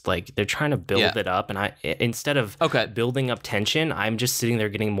slow, just like they're trying to build it up, and instead of building up tension, I'm just sitting there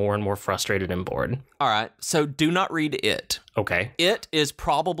getting more and more frustrated and bored. All right, so do not read It. Okay. It is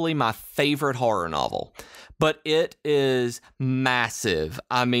probably my favorite horror novel, but it is massive.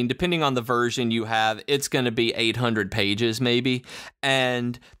 I mean, depending on the version you have, it's going to be 800 pages maybe.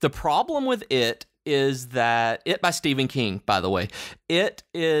 And the problem with it is that, It by Stephen King, by the way, it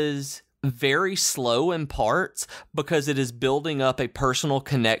is very slow in parts because it is building up a personal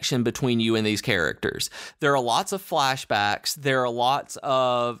connection between you and these characters. There are lots of flashbacks. There are lots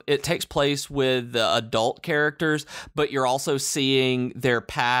of, it takes place with the adult characters, but you're also seeing their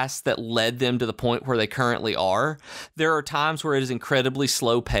past that led them to the point where they currently are. There are times where it is incredibly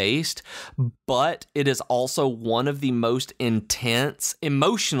slow paced, but it is also one of the most intense,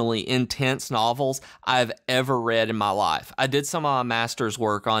 emotionally intense novels I've ever read in my life. I did some of my master's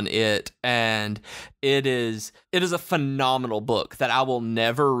work on it, and it is a phenomenal book that I will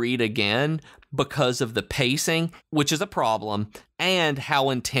never read again because of the pacing, which is a problem, and how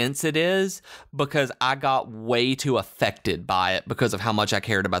intense it is, because I got way too affected by it because of how much I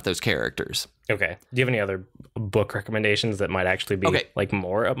cared about those characters. Okay. Do you have any other book recommendations that might actually be like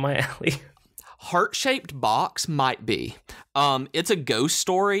more up my alley? Heart-Shaped Box might be. It's a ghost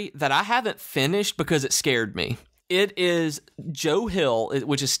story that I haven't finished because it scared me. It is Joe Hill,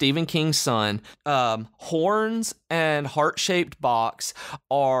 which is Stephen King's son. Horns and Heart-Shaped Box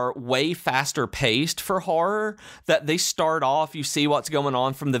are way faster paced for horror, that they start off, you see what's going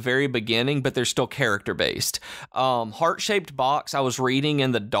on from the very beginning, but they're still character based. Heart-Shaped Box, I was reading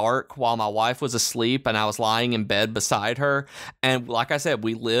in the dark while my wife was asleep and I was lying in bed beside her. And like I said,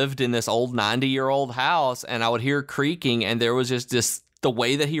 we lived in this old 90-year-old house, and I would hear creaking, and there was just this, the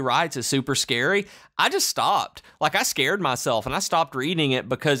way that he writes is super scary. I just stopped. Like, I scared myself and I stopped reading it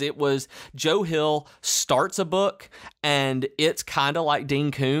because it was, Joe Hill starts a book and it's kind of like Dean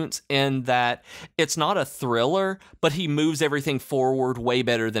Koontz in that it's not a thriller, but he moves everything forward way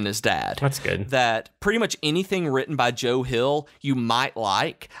better than his dad. That's good. That pretty much anything written by Joe Hill you might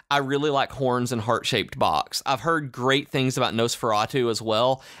like. I really like Horns and Heart-Shaped Box. I've heard great things about Nosferatu as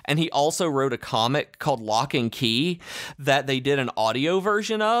well. And he also wrote a comic called Lock and Key that they did an audio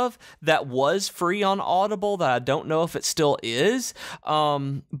version of that was free on Audible, that I don't know if it still is,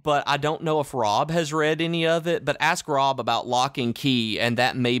 but I don't know if Rob has read any of it. But ask Rob about Lock and Key, and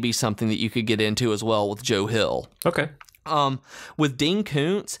that may be something that you could get into as well with Joe Hill. Okay. With Dean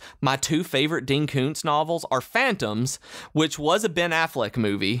Koontz, my two favorite Dean Koontz novels are Phantoms, which was a Ben Affleck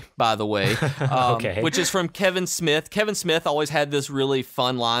movie, by the way, okay. Which is from Kevin Smith. Kevin Smith always had this really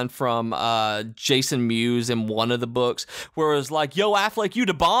fun line from Jason Mewes in one of the books where it was like, yo, Affleck, you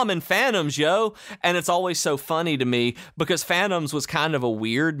da bomb in Phantoms, yo. And it's always so funny to me because Phantoms was kind of a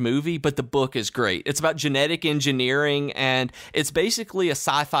weird movie, but the book is great. It's about genetic engineering, and it's basically a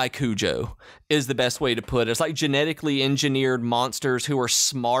sci-fi Cujo is the best way to put it. It's like genetically engineered monsters who are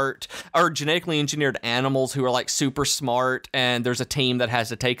smart, or genetically engineered animals who are like super smart, and there's a team that has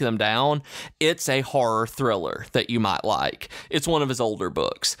to take them down. It's a horror thriller that you might like. It's one of his older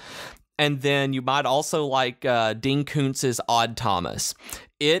books. And then you might also like Dean Koontz's Odd Thomas.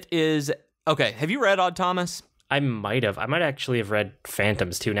 It is, okay, have you read Odd Thomas? I might have. I might actually have read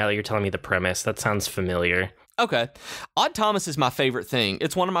Phantoms too, now that you're telling me the premise. That sounds familiar. Okay. Odd Thomas is my favorite thing.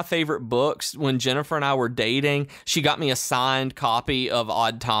 It's one of my favorite books. When Jennifer and I were dating, she got me a signed copy of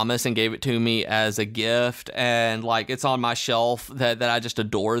Odd Thomas and gave it to me as a gift. And like, it's on my shelf that I just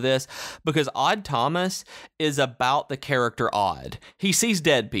adore this, because Odd Thomas is about the character Odd. He sees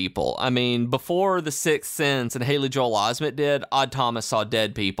dead people. I mean, before The Sixth Sense and Haley Joel Osment did, Odd Thomas saw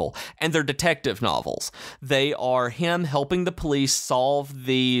dead people. And they're detective novels. They are him helping the police solve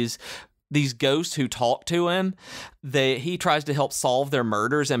these ghosts who talk to him. He tries to help solve their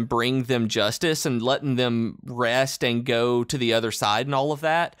murders and bring them justice and letting them rest and go to the other side and all of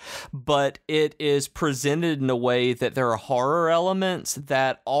that. But it is presented in a way that there are horror elements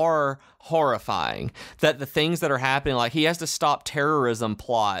that are horrifying, that the things that are happening, like he has to stop terrorism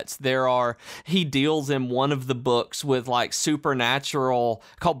plots. He deals in one of the books with like supernatural,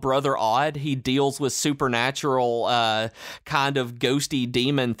 called Brother Odd. He deals with supernatural kind of ghosty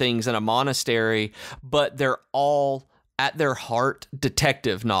demon things in a monastery, but they're all at their heart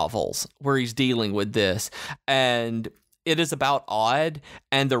detective novels where he's dealing with this. And it is about Odd,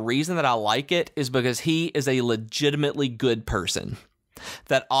 and the reason that I like it is because he is a legitimately good person.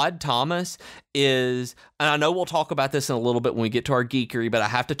 That Odd Thomas is, and I know we'll talk about this in a little bit when we get to our geekery, but I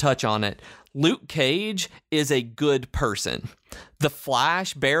have to touch on it. Luke Cage is a good person. The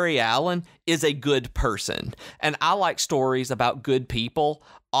Flash, Barry Allen, is a good person. And I like stories about good people.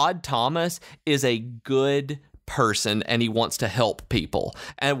 Odd Thomas is a good person, and he wants to help people,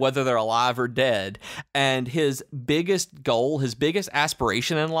 and whether they're alive or dead. And his biggest goal, his biggest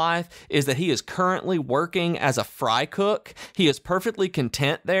aspiration in life is that he is currently working as a fry cook. He is perfectly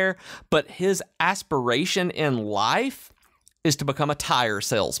content there, but his aspiration in life is to become a tire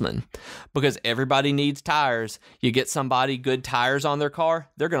salesman, because everybody needs tires. You get somebody good tires on their car,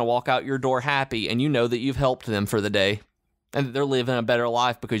 they're going to walk out your door happy, and you know that you've helped them for the day. and that they're living a better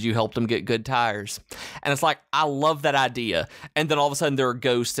life because you helped them get good tires. And it's like, I love that idea. And then all of a sudden there are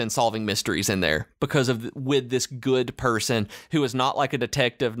ghosts and solving mysteries in there because of with this good person who is not like a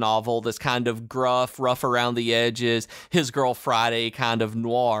detective novel that's kind of gruff, rough around the edges, His Girl Friday kind of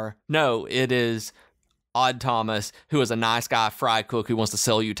noir. No, it is Odd Thomas, who is a nice guy fry cook who wants to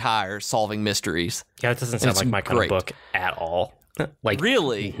sell you tires, solving mysteries. Yeah, it doesn't sound like my kind of book at all. Like,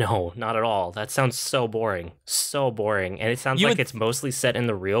 really? No, not at all. That sounds so boring. So boring. And it sounds like it's mostly set in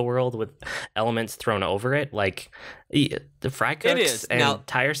the real world with elements thrown over it. Like the fry cooks and now,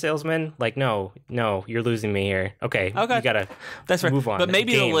 tire salesmen. Like, no, you're losing me here. Okay. You gotta move on. But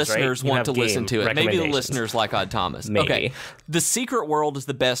maybe the listeners want to listen to it. Maybe the listeners like Odd Thomas. Maybe. Okay. The Secret World is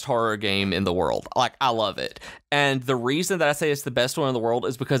the best horror game in the world. Like, I love it. And the reason that I say it's the best one in the world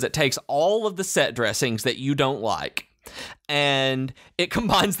is because it takes all of the set dressings that you don't like and it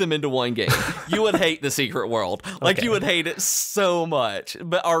combines them into one game. You would hate the Secret World. Like, you would hate it so much.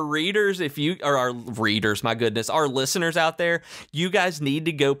 But our readers, my goodness, our listeners out there, you guys need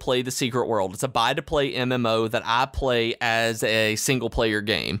to go play the Secret World. It's a buy-to-play MMO that I play as a single-player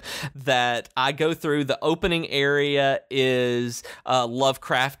game that I go through. The opening area is a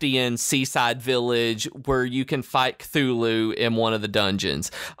Lovecraftian seaside village where you can fight Cthulhu in one of the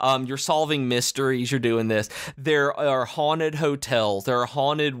dungeons. You're solving mysteries. You're doing this. There are haunted hotels. There are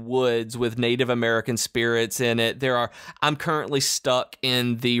haunted woods with Native American spirits in it. I'm currently stuck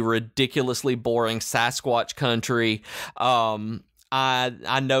in the ridiculously boring Sasquatch country.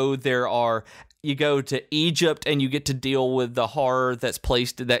 I know there are. You go to Egypt and you get to deal with the horror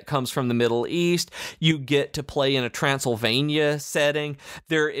that comes from the Middle East. You get to play in a Transylvania setting.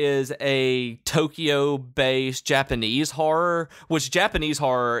 There is a Tokyo-based Japanese horror, which Japanese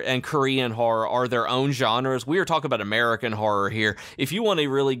horror and Korean horror are their own genres. We are talking about American horror here. If you want to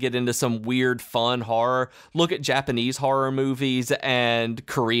really get into some weird, fun horror, look at Japanese horror movies and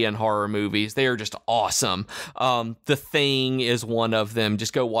Korean horror movies. They are just awesome. The Thing is one of them.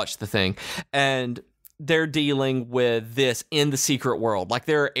 Just go watch The Thing. And they're dealing with this in the Secret World. Like,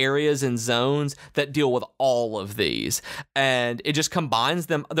 there are areas and zones that deal with all of these. And it just combines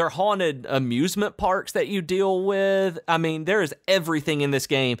them. There are haunted amusement parks that you deal with. I mean, there is everything in this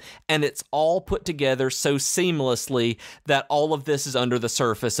game. And it's all put together so seamlessly that all of this is under the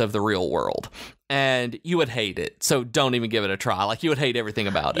surface of the real world. And you would hate it. So don't even give it a try. Like, you would hate everything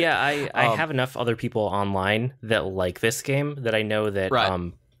about it. Yeah, I have enough other people online that like this game that I know that...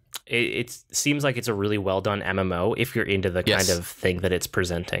 Right. It seems like it's a really well done MMO if you're into the kind of thing that it's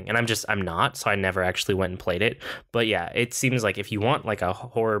presenting. And I'm not, so I never actually went and played it. But yeah, it seems like if you want like a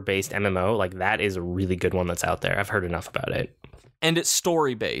horror based MMO, like that is a really good one that's out there. I've heard enough about it. And it's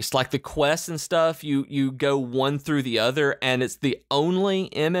story based, like the quests and stuff. You go one through the other, and it's the only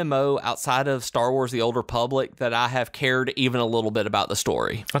MMO outside of Star Wars: The Old Republic that I have cared even a little bit about the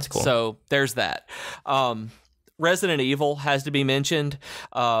story. That's cool. So there's that. Resident Evil has to be mentioned.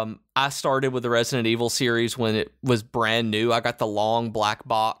 I started with the Resident Evil series when it was brand new. I got the long black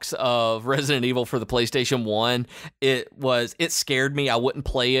box of Resident Evil for the PlayStation 1. It scared me. I wouldn't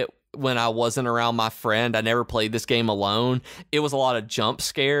play it when I wasn't around my friend. I never played this game alone. It was a lot of jump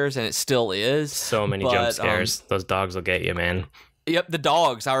scares, and it still is. So many jump scares. Those dogs will get you, man. Yep, the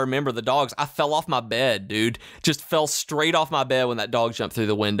dogs. I remember the dogs. I fell off my bed, dude. Just fell straight off my bed when that dog jumped through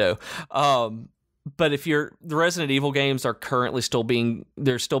the window. But the Resident Evil games are currently still being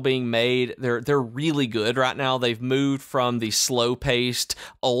made. They're really good right now. They've moved from the slow-paced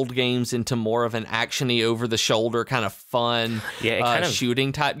old games into more of an actiony, over-the-shoulder kind of fun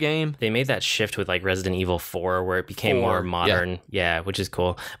shooting type game. They made that shift with like Resident Evil 4 where it became more modern. Yeah, which is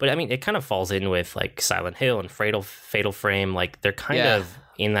cool. But I mean, it kind of falls in with like Silent Hill and Fatal Frame. Like they're kind of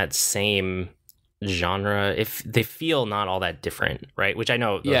in that same genre. If they feel not all that different, right? Which I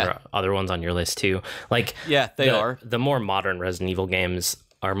know there are other ones on your list too. Like they are. The more modern Resident Evil games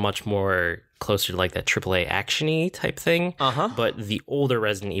are much more closer to like that AAA action-y type thing. But the older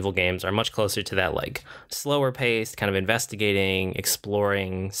Resident Evil games are much closer to that like slower paced, kind of investigating,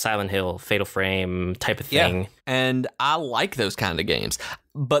 exploring, Silent Hill, Fatal Frame type of thing. Yeah. And I like those kind of games.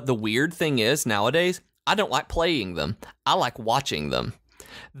 But the weird thing is nowadays, I don't like playing them. I like watching them.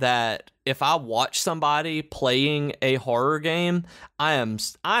 That if I watch somebody playing a horror game, I am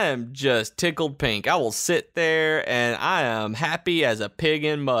just tickled pink. I will sit there and I am happy as a pig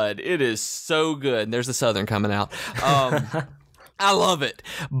in mud. It is so good. And there's the Southern coming out. I love it,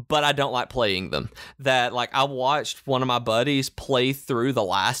 but I don't like playing them. That, like, I watched one of my buddies play through The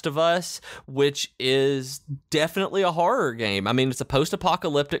Last of Us, which is definitely a horror game. I mean, it's a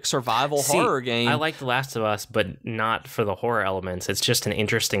post-apocalyptic survival horror game. I like The Last of Us, but not for the horror elements. It's just an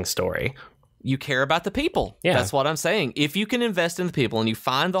interesting story. you care about the people. Yeah. That's what I'm saying. If you can invest in the people and you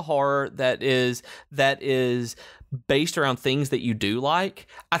find the horror that is based around things that you do like,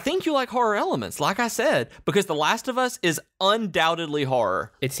 I think you like horror elements, like I said, because The Last of Us is undoubtedly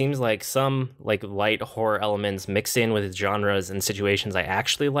horror. It seems like some like light horror elements mixed in with genres and situations I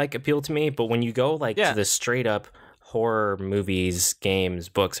actually like appeal to me, but when you go like to the straight up horror movies, games,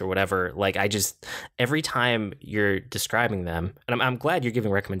 books, or whatever, like I just, every time you're describing them, and I'm glad you're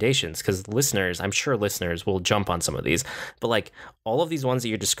giving recommendations, because I'm sure listeners will jump on some of these, but like all of these ones that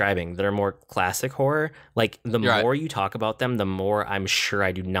you're describing that are more classic horror, like the more you talk about them, the more I'm sure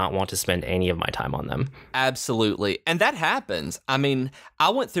I do not want to spend any of my time on them. Absolutely. And that happens. I mean, I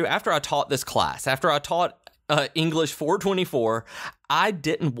went through, after I taught this class, after I taught English 424, I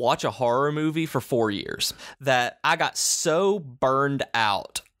didn't watch a horror movie for 4 years. That I got so burned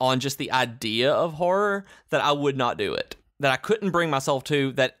out on just the idea of horror that I would not do it. That I couldn't bring myself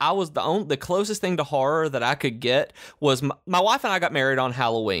to, that I was the closest thing to horror that I could get was my wife and I got married on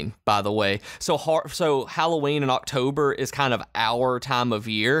Halloween, by the way. So Halloween in October is kind of our time of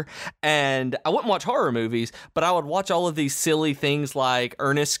year. And I wouldn't watch horror movies, but I would watch all of these silly things like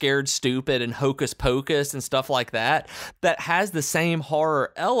Ernest Scared Stupid and Hocus Pocus and stuff like that has the same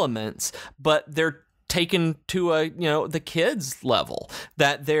horror elements, but they're taken to the kids level,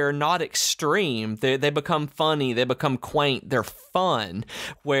 that they're not extreme. They become funny. They become quaint. They're fun,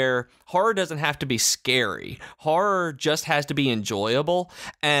 where horror doesn't have to be scary. Horror just has to be enjoyable,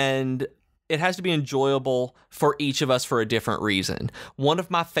 and it has to be enjoyable for each of us for a different reason. One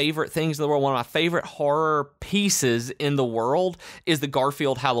of my favorite things in the world, one of my favorite horror pieces in the world is the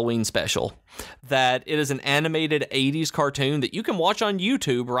Garfield Halloween special. That it is an animated 80s cartoon that you can watch on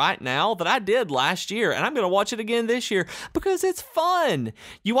YouTube right now, that I did last year, and I'm going to watch it again this year because it's fun.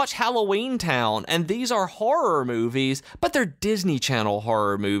 You watch Halloween Town, and these are horror movies, but they're Disney Channel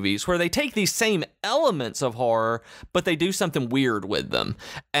horror movies where they take these same elements of horror, but they do something weird with them.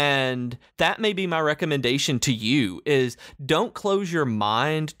 And that may be my recommendation to you, is don't close your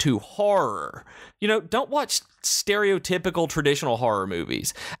mind to horror. Don't watch stereotypical traditional horror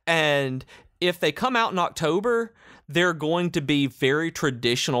movies. And if they come out in October, they're going to be very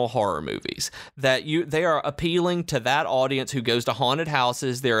traditional horror movies. They are appealing to that audience who goes to haunted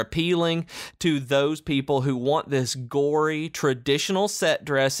houses. They're appealing to those people who want this gory, traditional set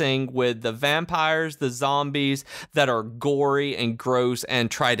dressing with the vampires, the zombies that are gory and gross and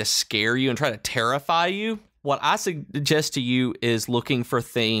try to scare you and try to terrify you. What I suggest to you is looking for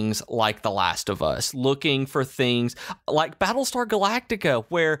things like The Last of Us, looking for things like Battlestar Galactica,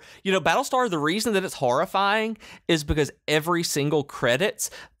 where, Battlestar, the reason that it's horrifying is because every single credits,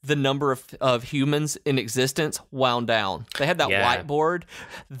 the number of humans in existence wound down. They had that whiteboard.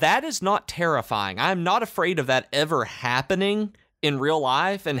 That is not terrifying. I'm not afraid of that ever happening in real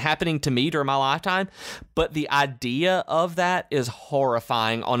life and happening to me during my lifetime, but the idea of that is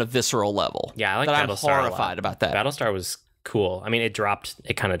horrifying on a visceral level. Yeah, I like that. Battlestar. I'm horrified about that. Battlestar was cool. I mean, it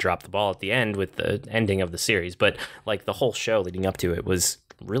kind of dropped the ball at the end with the ending of the series, but like the whole show leading up to it was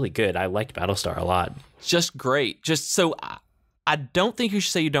really good. I liked Battlestar a lot. Just great. Just so I don't think you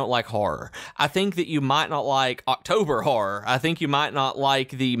should say you don't like horror. I think that you might not like October horror. I think you might not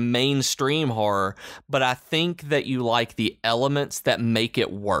like the mainstream horror, but I think that you like the elements that make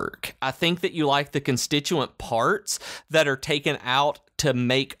it work. I think that you like the constituent parts that are taken out to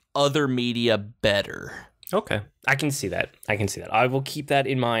make other media better. Okay. I can see that. I will keep that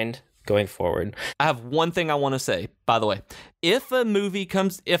in mind going forward. I have one thing I want to say, by the way. If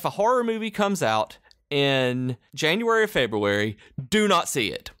a horror movie comes out in January or February, do not see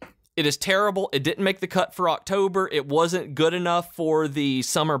it. It is terrible. It didn't make the cut for October. It wasn't good enough for the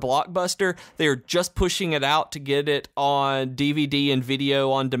summer blockbuster. They are just pushing it out to get it on DVD and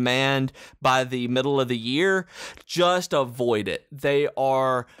video on demand by the middle of the year. Just avoid it. They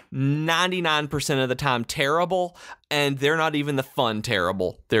are 99% of the time terrible, and they're not even the fun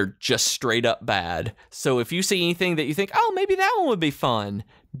terrible. They're just straight up bad. So if you see anything that you think, oh, maybe that one would be fun,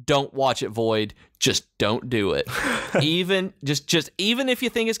 don't watch it, Void. Just don't do it. Even if you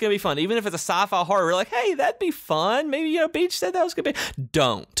think it's gonna be fun, even if it's a sci-fi horror, we're like, hey, that'd be fun. Maybe Beej said that was gonna be.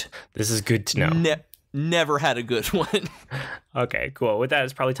 Don't. This is good to know. Never had a good one. Okay, cool. With that,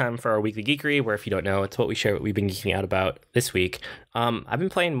 it's probably time for our weekly geekery, where if you don't know, it's what we've been geeking out about this week. I've been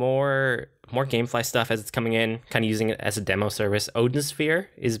playing more Gamefly stuff as it's coming in, kind of using it as a demo service. Odin Sphere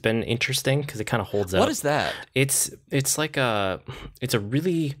has been interesting because it kind of holds up. What is that? It's a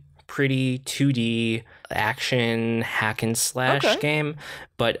really pretty 2D action hack and slash game,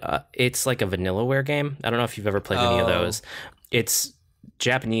 but it's like a Vanillaware game. I don't know if you've ever played any of those. It's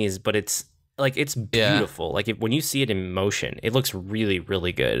Japanese, but it's like it's beautiful. Like when you see it in motion, it looks really,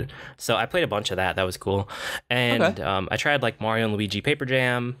 really good. So I played a bunch of that. That was cool. And I tried like Mario and Luigi Paper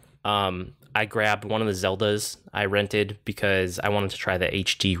Jam. I grabbed one of the Zeldas I rented because I wanted to try the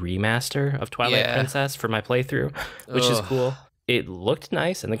HD remaster of Twilight Princess for my playthrough, which is cool. It looked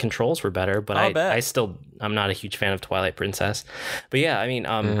nice and the controls were better, but I'm not a huge fan of Twilight Princess. But yeah, I mean,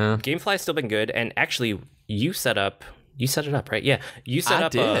 Gamefly's still been good. And actually, you set it up, right? Yeah. You set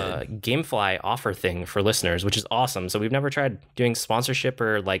up a Gamefly offer thing for listeners, which is awesome. So we've never tried doing sponsorship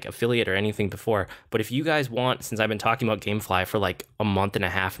or like affiliate or anything before. But if you guys want, since I've been talking about Gamefly for like a month and a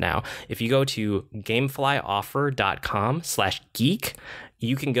half now, if you go to gameflyoffer.com/geek,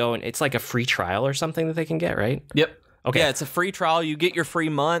 you can go and it's like a free trial or something that they can get, right? Yep. Okay. Yeah, it's a free trial. You get your free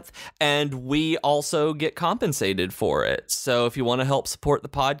month, and we also get compensated for it. So if you want to help support the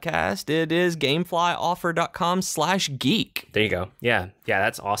podcast, it is gameflyoffer.com/geek. There you go. Yeah,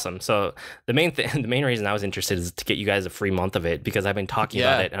 that's awesome. So the main reason I was interested is to get you guys a free month of it because I've been talking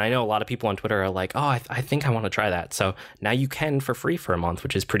about it, and I know a lot of people on Twitter are like, "Oh, I think I want to try that." So now you can for free for a month,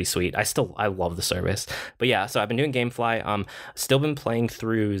 which is pretty sweet. I love the service. But yeah, so I've been doing Gamefly. Still been playing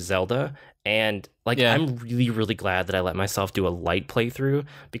through Zelda. And I'm really, really glad that I let myself do a light playthrough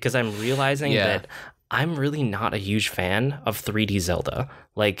because I'm realizing that I'm really not a huge fan of 3D Zelda.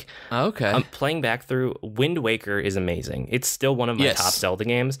 Like, I'm playing back through Wind Waker is amazing. It's still one of my top Zelda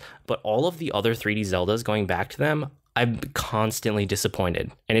games, but all of the other 3D Zeldas, going back to them, I'm constantly disappointed.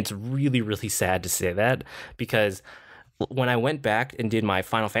 And it's really, really sad to say that because when I went back and did my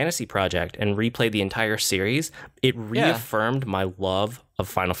Final Fantasy project and replayed the entire series, it reaffirmed my love of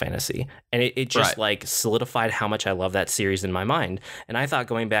Final Fantasy. And it just like solidified how much I love that series in my mind. And I thought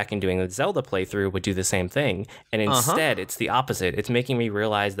going back and doing the Zelda playthrough would do the same thing. And instead, it's the opposite. It's making me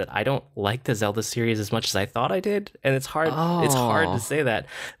realize that I don't like the Zelda series as much as I thought I did. And it's hard to say that.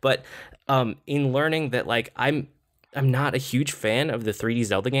 But in learning that like I'm not a huge fan of the 3D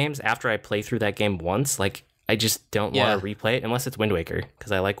Zelda games after I play through that game once, like I just don't want to replay it unless it's Wind Waker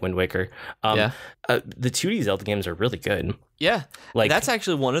because I like Wind Waker. The 2D Zelda games are really good. Yeah, like that's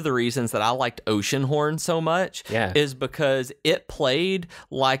actually one of the reasons that I liked Oceanhorn so much. Is because it played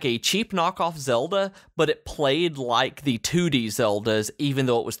like a cheap knockoff Zelda, but it played like the 2D Zeldas, even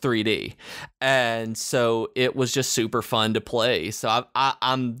though it was 3D, and so it was just super fun to play. So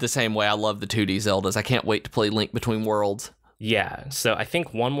I'm the same way. I love the 2D Zeldas. I can't wait to play Link Between Worlds. Yeah, so I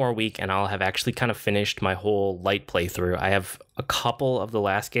think one more week and I'll have actually kind of finished my whole light playthrough. I have a couple of the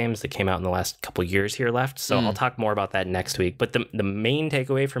last games that came out in the last couple years here left, so I'll talk more about that next week. But the main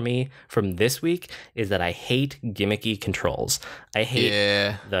takeaway for me from this week is that I hate gimmicky controls. I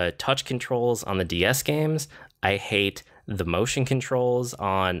hate the touch controls on the DS games. I hate the motion controls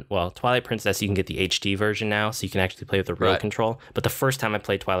on, Twilight Princess, you can get the HD version now, so you can actually play with the real control. But the first time I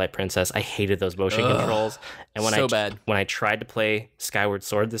played Twilight Princess, I hated those motion controls. And when I tried to play Skyward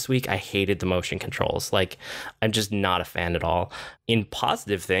Sword this week, I hated the motion controls. Like, I'm just not a fan at all. In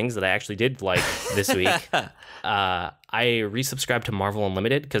positive things that I actually did like this week, I resubscribed to Marvel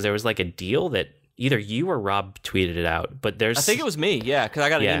Unlimited because there was like a deal that either you or Rob tweeted it out. But I think it was me, because I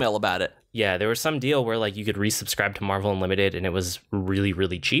got an email about it. Yeah, there was some deal where like you could resubscribe to Marvel Unlimited and it was really,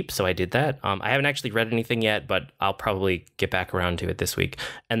 really cheap. So I did that. I haven't actually read anything yet, but I'll probably get back around to it this week.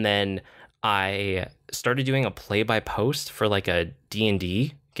 And then I started doing a play-by-post for like a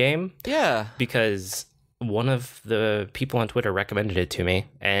D&D game. Yeah. Because one of the people on Twitter recommended it to me,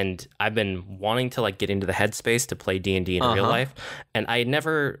 and I've been wanting to like get into the headspace to play D&D in real life, and I had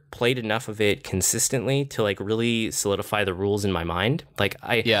never played enough of it consistently to like really solidify the rules in my mind. Like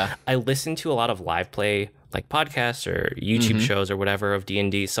I listen to a lot of live play like podcasts or YouTube shows or whatever of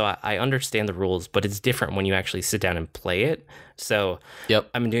D&D, so I understand the rules, but it's different when you actually sit down and play it. So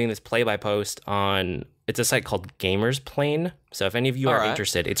I've been doing this play-by-post on, it's a site called Gamers Plane. So if any of you are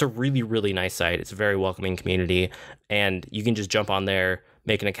interested, it's a really, really nice site. It's a very welcoming community, and you can just jump on there,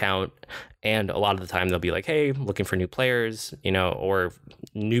 make an account, and a lot of the time they'll be like, hey, looking for new players, or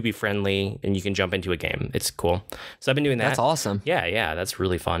newbie friendly, and you can jump into a game. It's cool. So I've been doing that. That's awesome. Yeah, that's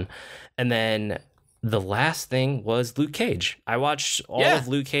really fun. And then the last thing was Luke Cage. I watched all of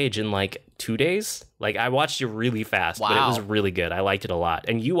Luke Cage in like 2 days. Like I watched it really fast, but it was really good. I liked it a lot.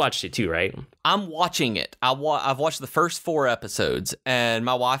 And you watched it too, right? I'm watching it. I've watched the first 4 episodes, and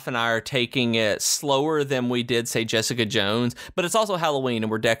my wife and I are taking it slower than we did, say, Jessica Jones. But it's also Halloween, and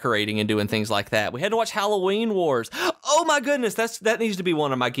we're decorating and doing things like that. We had to watch Halloween Wars. Oh my goodness, that needs to be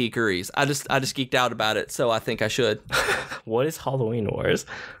one of my geekeries. I just geeked out about it, so I think I should. What is Halloween Wars?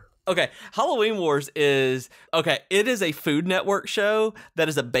 Okay, Halloween Wars is, it is a Food Network show that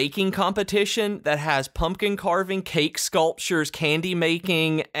is a baking competition that has pumpkin carving, cake sculptures, candy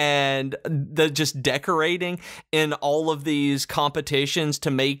making, and the just decorating in all of these competitions to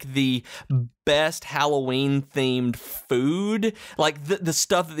make the best Halloween themed food. Like the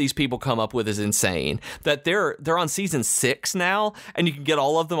stuff that these people come up with is insane. That they're on season 6 now, and you can get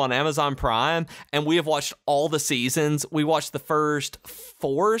all of them on Amazon Prime, and we have watched all the seasons. We watched the first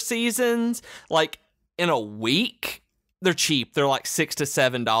 4 seasons like in a week. They're cheap. They're like $6 to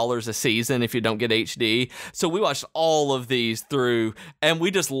 $7 a season if you don't get HD. So we watched all of these through, and we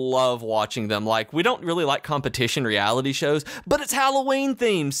just love watching them. Like, we don't really like competition reality shows, but it's Halloween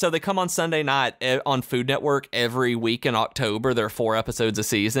themed. So they come on Sunday night on Food Network every week in October. There are 4 episodes a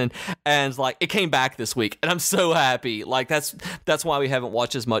season, and like it came back this week, and I'm so happy. Like that's why we haven't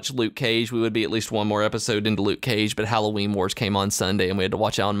watched as much Luke Cage. We would be at least one more episode into Luke Cage, but Halloween Wars came on Sunday, and we had to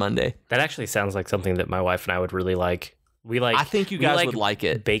watch it on Monday. That actually sounds like something that my wife and I would really like. I think you guys would like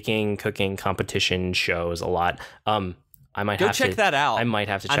it. Baking, cooking competition shows a lot. I might go have check to, that out. I might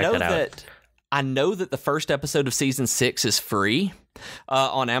have to check that out. I know that the first episode of season 6 is free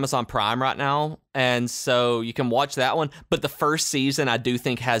on Amazon Prime right now, and so you can watch that one. But the first season, I do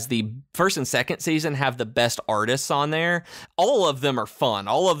think, has the first and second season have the best artists on there. All of them are fun.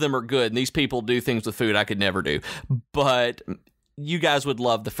 All of them are good, and these people do things with food I could never do. But you guys would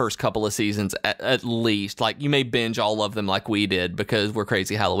love the first couple of seasons at least. Like, you may binge all of them like we did because we're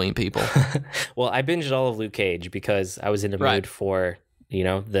crazy Halloween people. Well, I binged all of Luke Cage because I was in the mood for, the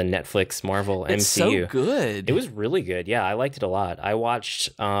Netflix Marvel MCU. It's so good. It was really good. Yeah, I liked it a lot. I watched,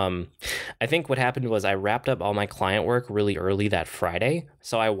 I think what happened was I wrapped up all my client work really early that Friday.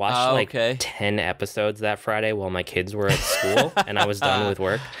 So I watched 10 episodes that Friday while my kids were at school and I was done with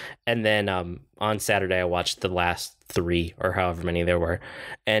work. And then on Saturday, I watched the last 3 or however many there were.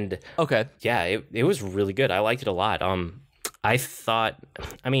 And yeah, it was really good. I liked it a lot. I thought,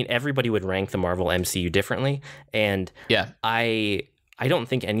 everybody would rank the Marvel MCU differently. And I don't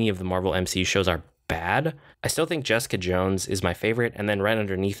think any of the Marvel MCU shows are bad. I still think Jessica Jones is my favorite. And then right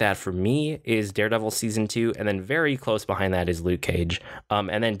underneath that for me is Daredevil season 2. And then very close behind that is Luke Cage.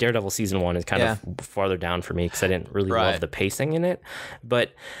 And then Daredevil season 1 is kind of farther down for me because I didn't really love the pacing in it.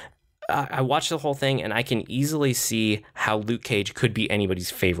 But I watched the whole thing and I can easily see how Luke Cage could be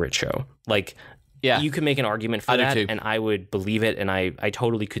anybody's favorite show. Like, you could make an argument for that and I would believe it. And I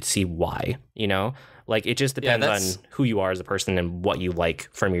totally could see why, Like, it just depends on who you are as a person and what you like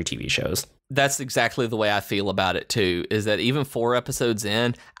from your TV shows. That's exactly the way I feel about it, too, is that even 4 episodes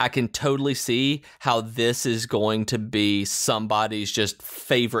in, I can totally see how this is going to be somebody's just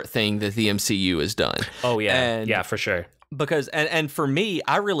favorite thing that the MCU has done. Oh, yeah. Yeah, for sure. Because, and for me,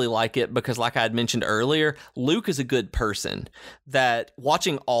 I really like it because, like I had mentioned earlier, Luke is a good person. That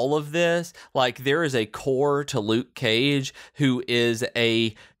watching all of this, like, there is a core to Luke Cage who is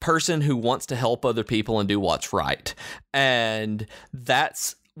a person who wants to help other people and do what's right. And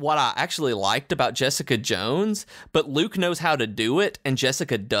that's what I actually liked about Jessica Jones, but Luke knows how to do it and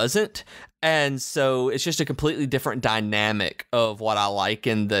Jessica doesn't. And so it's just a completely different dynamic of what I like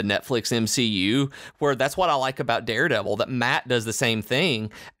in the Netflix MCU, where that's what I like about Daredevil, that Matt does the same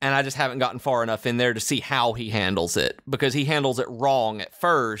thing. And I just haven't gotten far enough in there to see how he handles it, because he handles it wrong at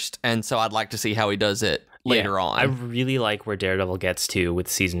first. And so I'd like to see how he does it later on. I really like where Daredevil gets to with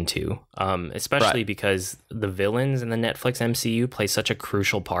season 2, especially because the villains in the Netflix MCU play such a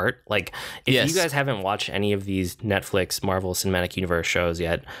crucial part. Like, if you guys haven't watched any of these Netflix Marvel Cinematic Universe shows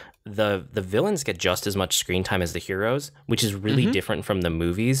yet, the villains get just as much screen time as the heroes, which is really different from the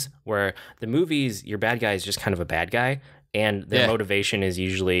movies, where the movies, your bad guy is just kind of a bad guy. And their motivation is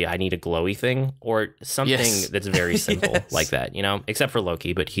usually, I need a glowy thing or something that's very simple like that, except for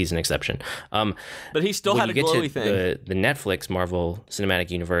Loki, but he's an exception. But he still had a glowy thing. The Netflix Marvel Cinematic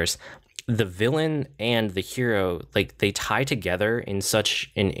Universe, the villain and the hero, like, they tie together in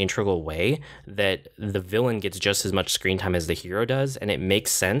such an integral way that the villain gets just as much screen time as the hero does, and it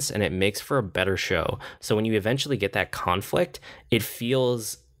makes sense and it makes for a better show. So when you eventually get that conflict, it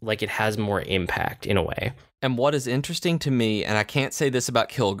feels like it has more impact in a way. And what is interesting to me, and I can't say this about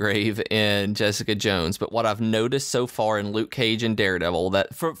Kilgrave and Jessica Jones, but what I've noticed so far in Luke Cage and Daredevil,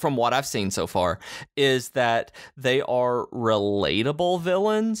 that from what I've seen so far, is that they are relatable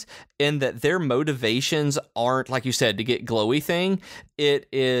villains in that their motivations aren't, like you said, to get glowy thing. It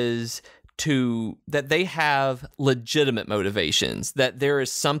is that they have legitimate motivations, that there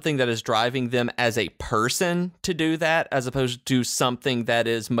is something that is driving them as a person to do that, as opposed to something that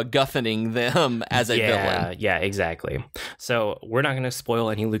is MacGuffining them as a villain. Yeah, exactly. So we're not going to spoil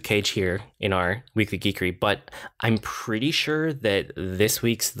any Luke Cage here in our weekly Geekery, but I'm pretty sure that this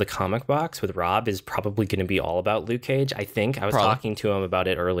week's The Comic Box with Rob is probably going to be all about Luke Cage. I think I was talking to him about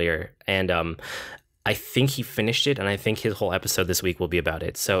it earlier, and I think he finished it, and I think his whole episode this week will be about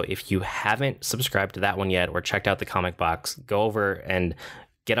it. So if you haven't subscribed to that one yet or checked out The Comic Box, go over and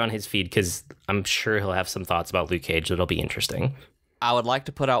get on his feed, because I'm sure he'll have some thoughts about Luke Cage that'll be interesting. I would like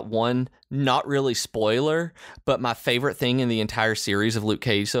to put out one, not really spoiler, but my favorite thing in the entire series of Luke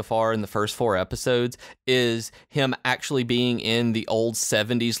Cage so far in the first 4 episodes is him actually being in the old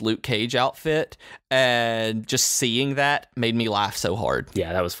 70s Luke Cage outfit, and just seeing that made me laugh so hard.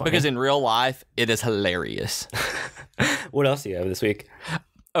 Yeah, that was funny. Because in real life, it is hilarious. What else do you have this week?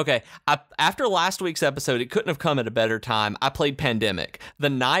 Okay, after last week's episode, it couldn't have come at a better time. I played Pandemic. The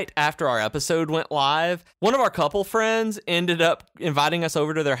night after our episode went live, one of our couple friends ended up inviting us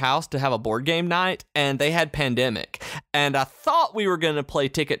over to their house to have a board game night, and they had Pandemic. And I thought we were going to play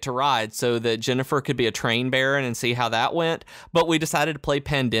Ticket to Ride so that Jennifer could be a train baron and see how that went, but we decided to play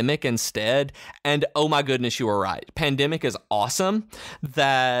Pandemic instead, and oh my goodness, you were right. Pandemic is awesome.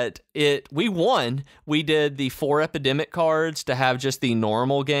 We won. We did the 4 epidemic cards to have just the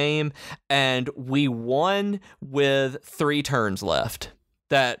normal game, and we won with 3 turns left.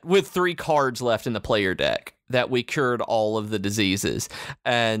 With 3 cards left in the player deck, that we cured all of the diseases.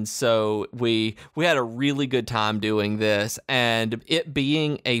 And so we had a really good time doing this, and it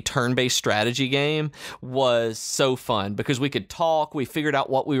being a turn-based strategy game was so fun because we could talk, we figured out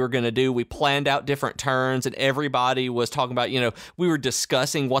what we were going to do, we planned out different turns, and everybody was talking about, we were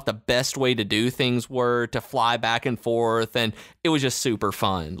discussing what the best way to do things were to fly back and forth, and it was just super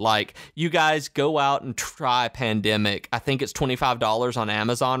fun. Like, you guys go out and try Pandemic. I think it's $25 on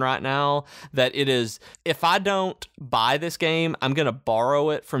Amazon right now. That it is, if I don't buy this game, I'm going to borrow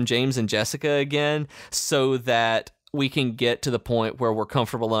it from James and Jessica again so that we can get to the point where we're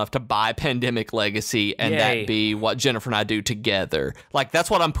comfortable enough to buy Pandemic Legacy and that be what Jennifer and I do together. Like, that's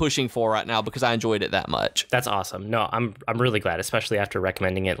what I'm pushing for right now because I enjoyed it that much. That's awesome. No, I'm really glad, especially after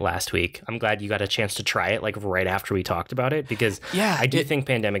recommending it last week. I'm glad you got a chance to try it like right after we talked about it, because I do think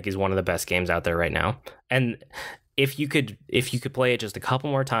Pandemic is one of the best games out there right now. And if you could play it just a couple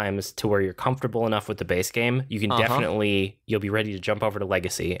more times to where you're comfortable enough with the base game, you can you'll be ready to jump over to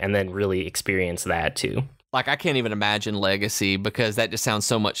Legacy and then really experience that too. Like, I can't even imagine Legacy because that just sounds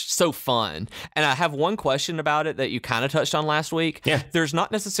so fun. And I have one question about it that you kind of touched on last week. Yeah. There's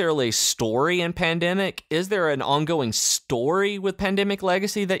not necessarily a story in Pandemic. Is there an ongoing story with Pandemic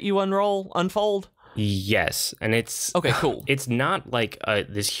Legacy that you unfold? Yes, and it's okay, cool. It's not like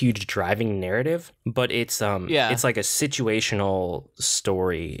this huge driving narrative, but it's it's like a situational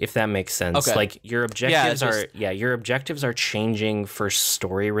story, if that makes sense. Okay. Like, your objectives your objectives are changing for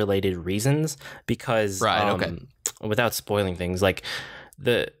story related reasons because without spoiling things, like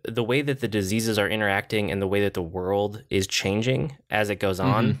the way that the diseases are interacting and the way that the world is changing as it goes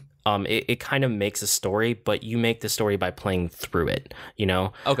on. It kind of makes a story, but you make the story by playing through it,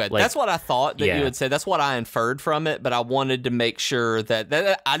 Okay, like, that's what I thought that you would say. That's what I inferred from it, but I wanted to make sure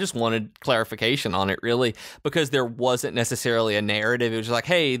that I just wanted clarification on it, really, because there wasn't necessarily a narrative. It was just like,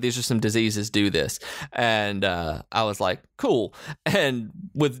 hey, these are some diseases, do this. And I was like, cool. And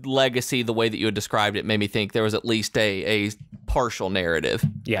with Legacy, the way that you had described it made me think there was at least a partial narrative.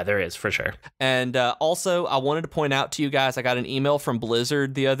 Yeah, there is, for sure. And also, I wanted to point out to you guys, I got an email from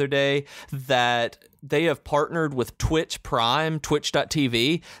Blizzard the other day that they have partnered with Twitch Prime,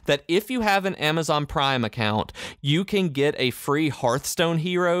 twitch.tv, that if you have an Amazon Prime account, you can get a free Hearthstone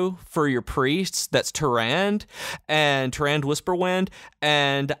hero for your priests. That's Tyrande Whisperwind.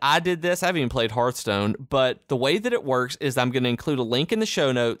 And I did this. I haven't even played Hearthstone, but the way that it works is I'm going to include a link in the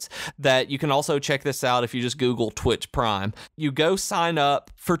show notes that you can also check this out if you just Google Twitch Prime. You go sign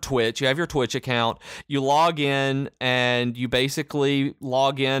up for Twitch. You have your Twitch account. You log in, and you basically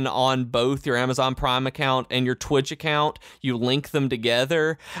log in on both your Amazon Prime account and your Twitch account. You link them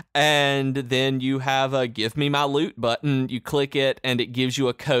together, and then you have a Give Me My Loot button. You click it, and it gives you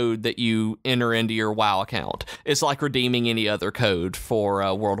a code that you enter into your WoW account. It's like redeeming any other code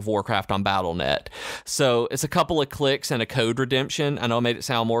for World of Warcraft on Battle.net. So it's a couple of clicks and a code redemption. I know I made it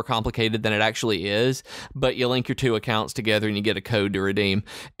sound more complicated than it actually is, but you link your 2 accounts together and you get a code to redeem.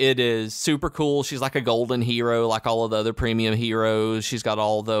 It is super cool. She's like a golden hero, like all of the other premium heroes. She's got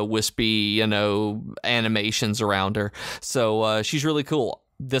all the wispy, animations around her. So she's really cool.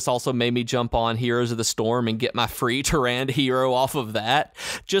 this also made me jump on Heroes of the Storm and get my free Tyrande hero off of that,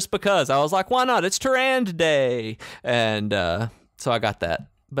 just because I was like, why not? It's Tyrande Day. And so I got that.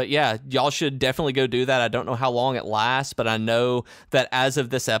 But yeah, y'all should definitely go do that. I don't know how long it lasts, but I know that as of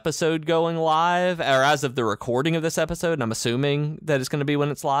this episode going live, or as of the recording of this episode, and I'm assuming that it's going to be when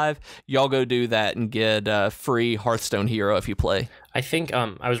it's live, y'all go do that and get a free Hearthstone hero if you play. I think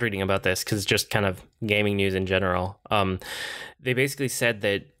I was reading about this because it's just kind of gaming news in general. They basically said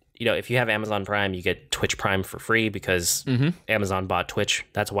that, you know, if you have Amazon Prime, you get Twitch Prime for free because Amazon bought Twitch.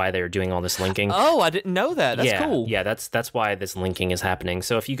 That's why they're doing all this linking. Oh, I didn't know that. That's cool. Yeah, that's why this linking is happening.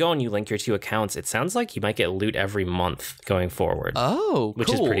 So if you go and you link your two accounts, it sounds like you might get loot every month going forward. Oh, which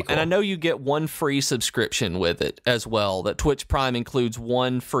cool. is pretty cool. And I know you get one free subscription with it as well. That Twitch Prime includes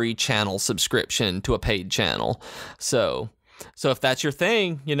one free channel subscription to a paid channel. So if that's your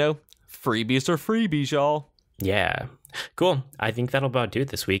thing, you know, freebies are freebies, y'all. Yeah. Cool. I think that'll about do it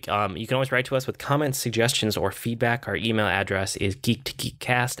this week. You can always write to us with comments, suggestions, or feedback. Our email address is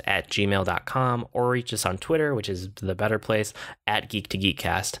geek2geekcast@gmail.com, or reach us on Twitter, which is the better place,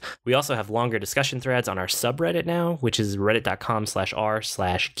 @geek2geekcast. We also have longer discussion threads on our subreddit now, which is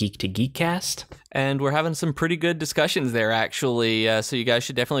reddit.com/r/geek2geekcast. And we're having some pretty good discussions there, actually. So you guys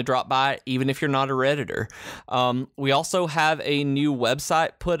should definitely drop by, even if you're not a Redditor. We also have a new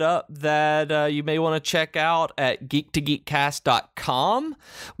website put up that you may want to check out at geek2geekcast.com,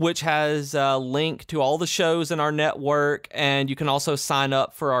 which has a link to all the shows in our network. And you can also sign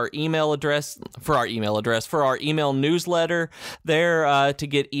up for our email newsletter there to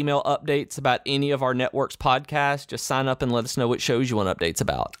get email updates about any of our network's podcasts. Just sign up and let us know what shows you want updates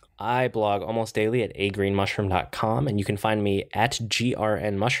about. I blog almost daily at agreenmushroom.com, and you can find me at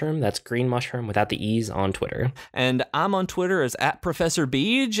grnmushroom. That's green mushroom without the E's on Twitter. And I'm on Twitter as @Professor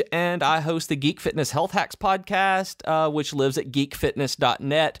Beej, and I host the Geek Fitness Health Hacks podcast, which lives at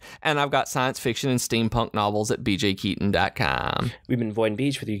geekfitness.net, and I've got science fiction and steampunk novels at bjkeaton.com. We've been Void and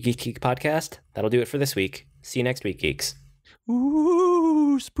Beej with your Geek podcast. That'll do it for this week. See you next week, geeks.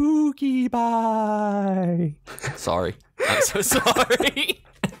 Ooh, spooky, bye. Sorry. I'm so sorry.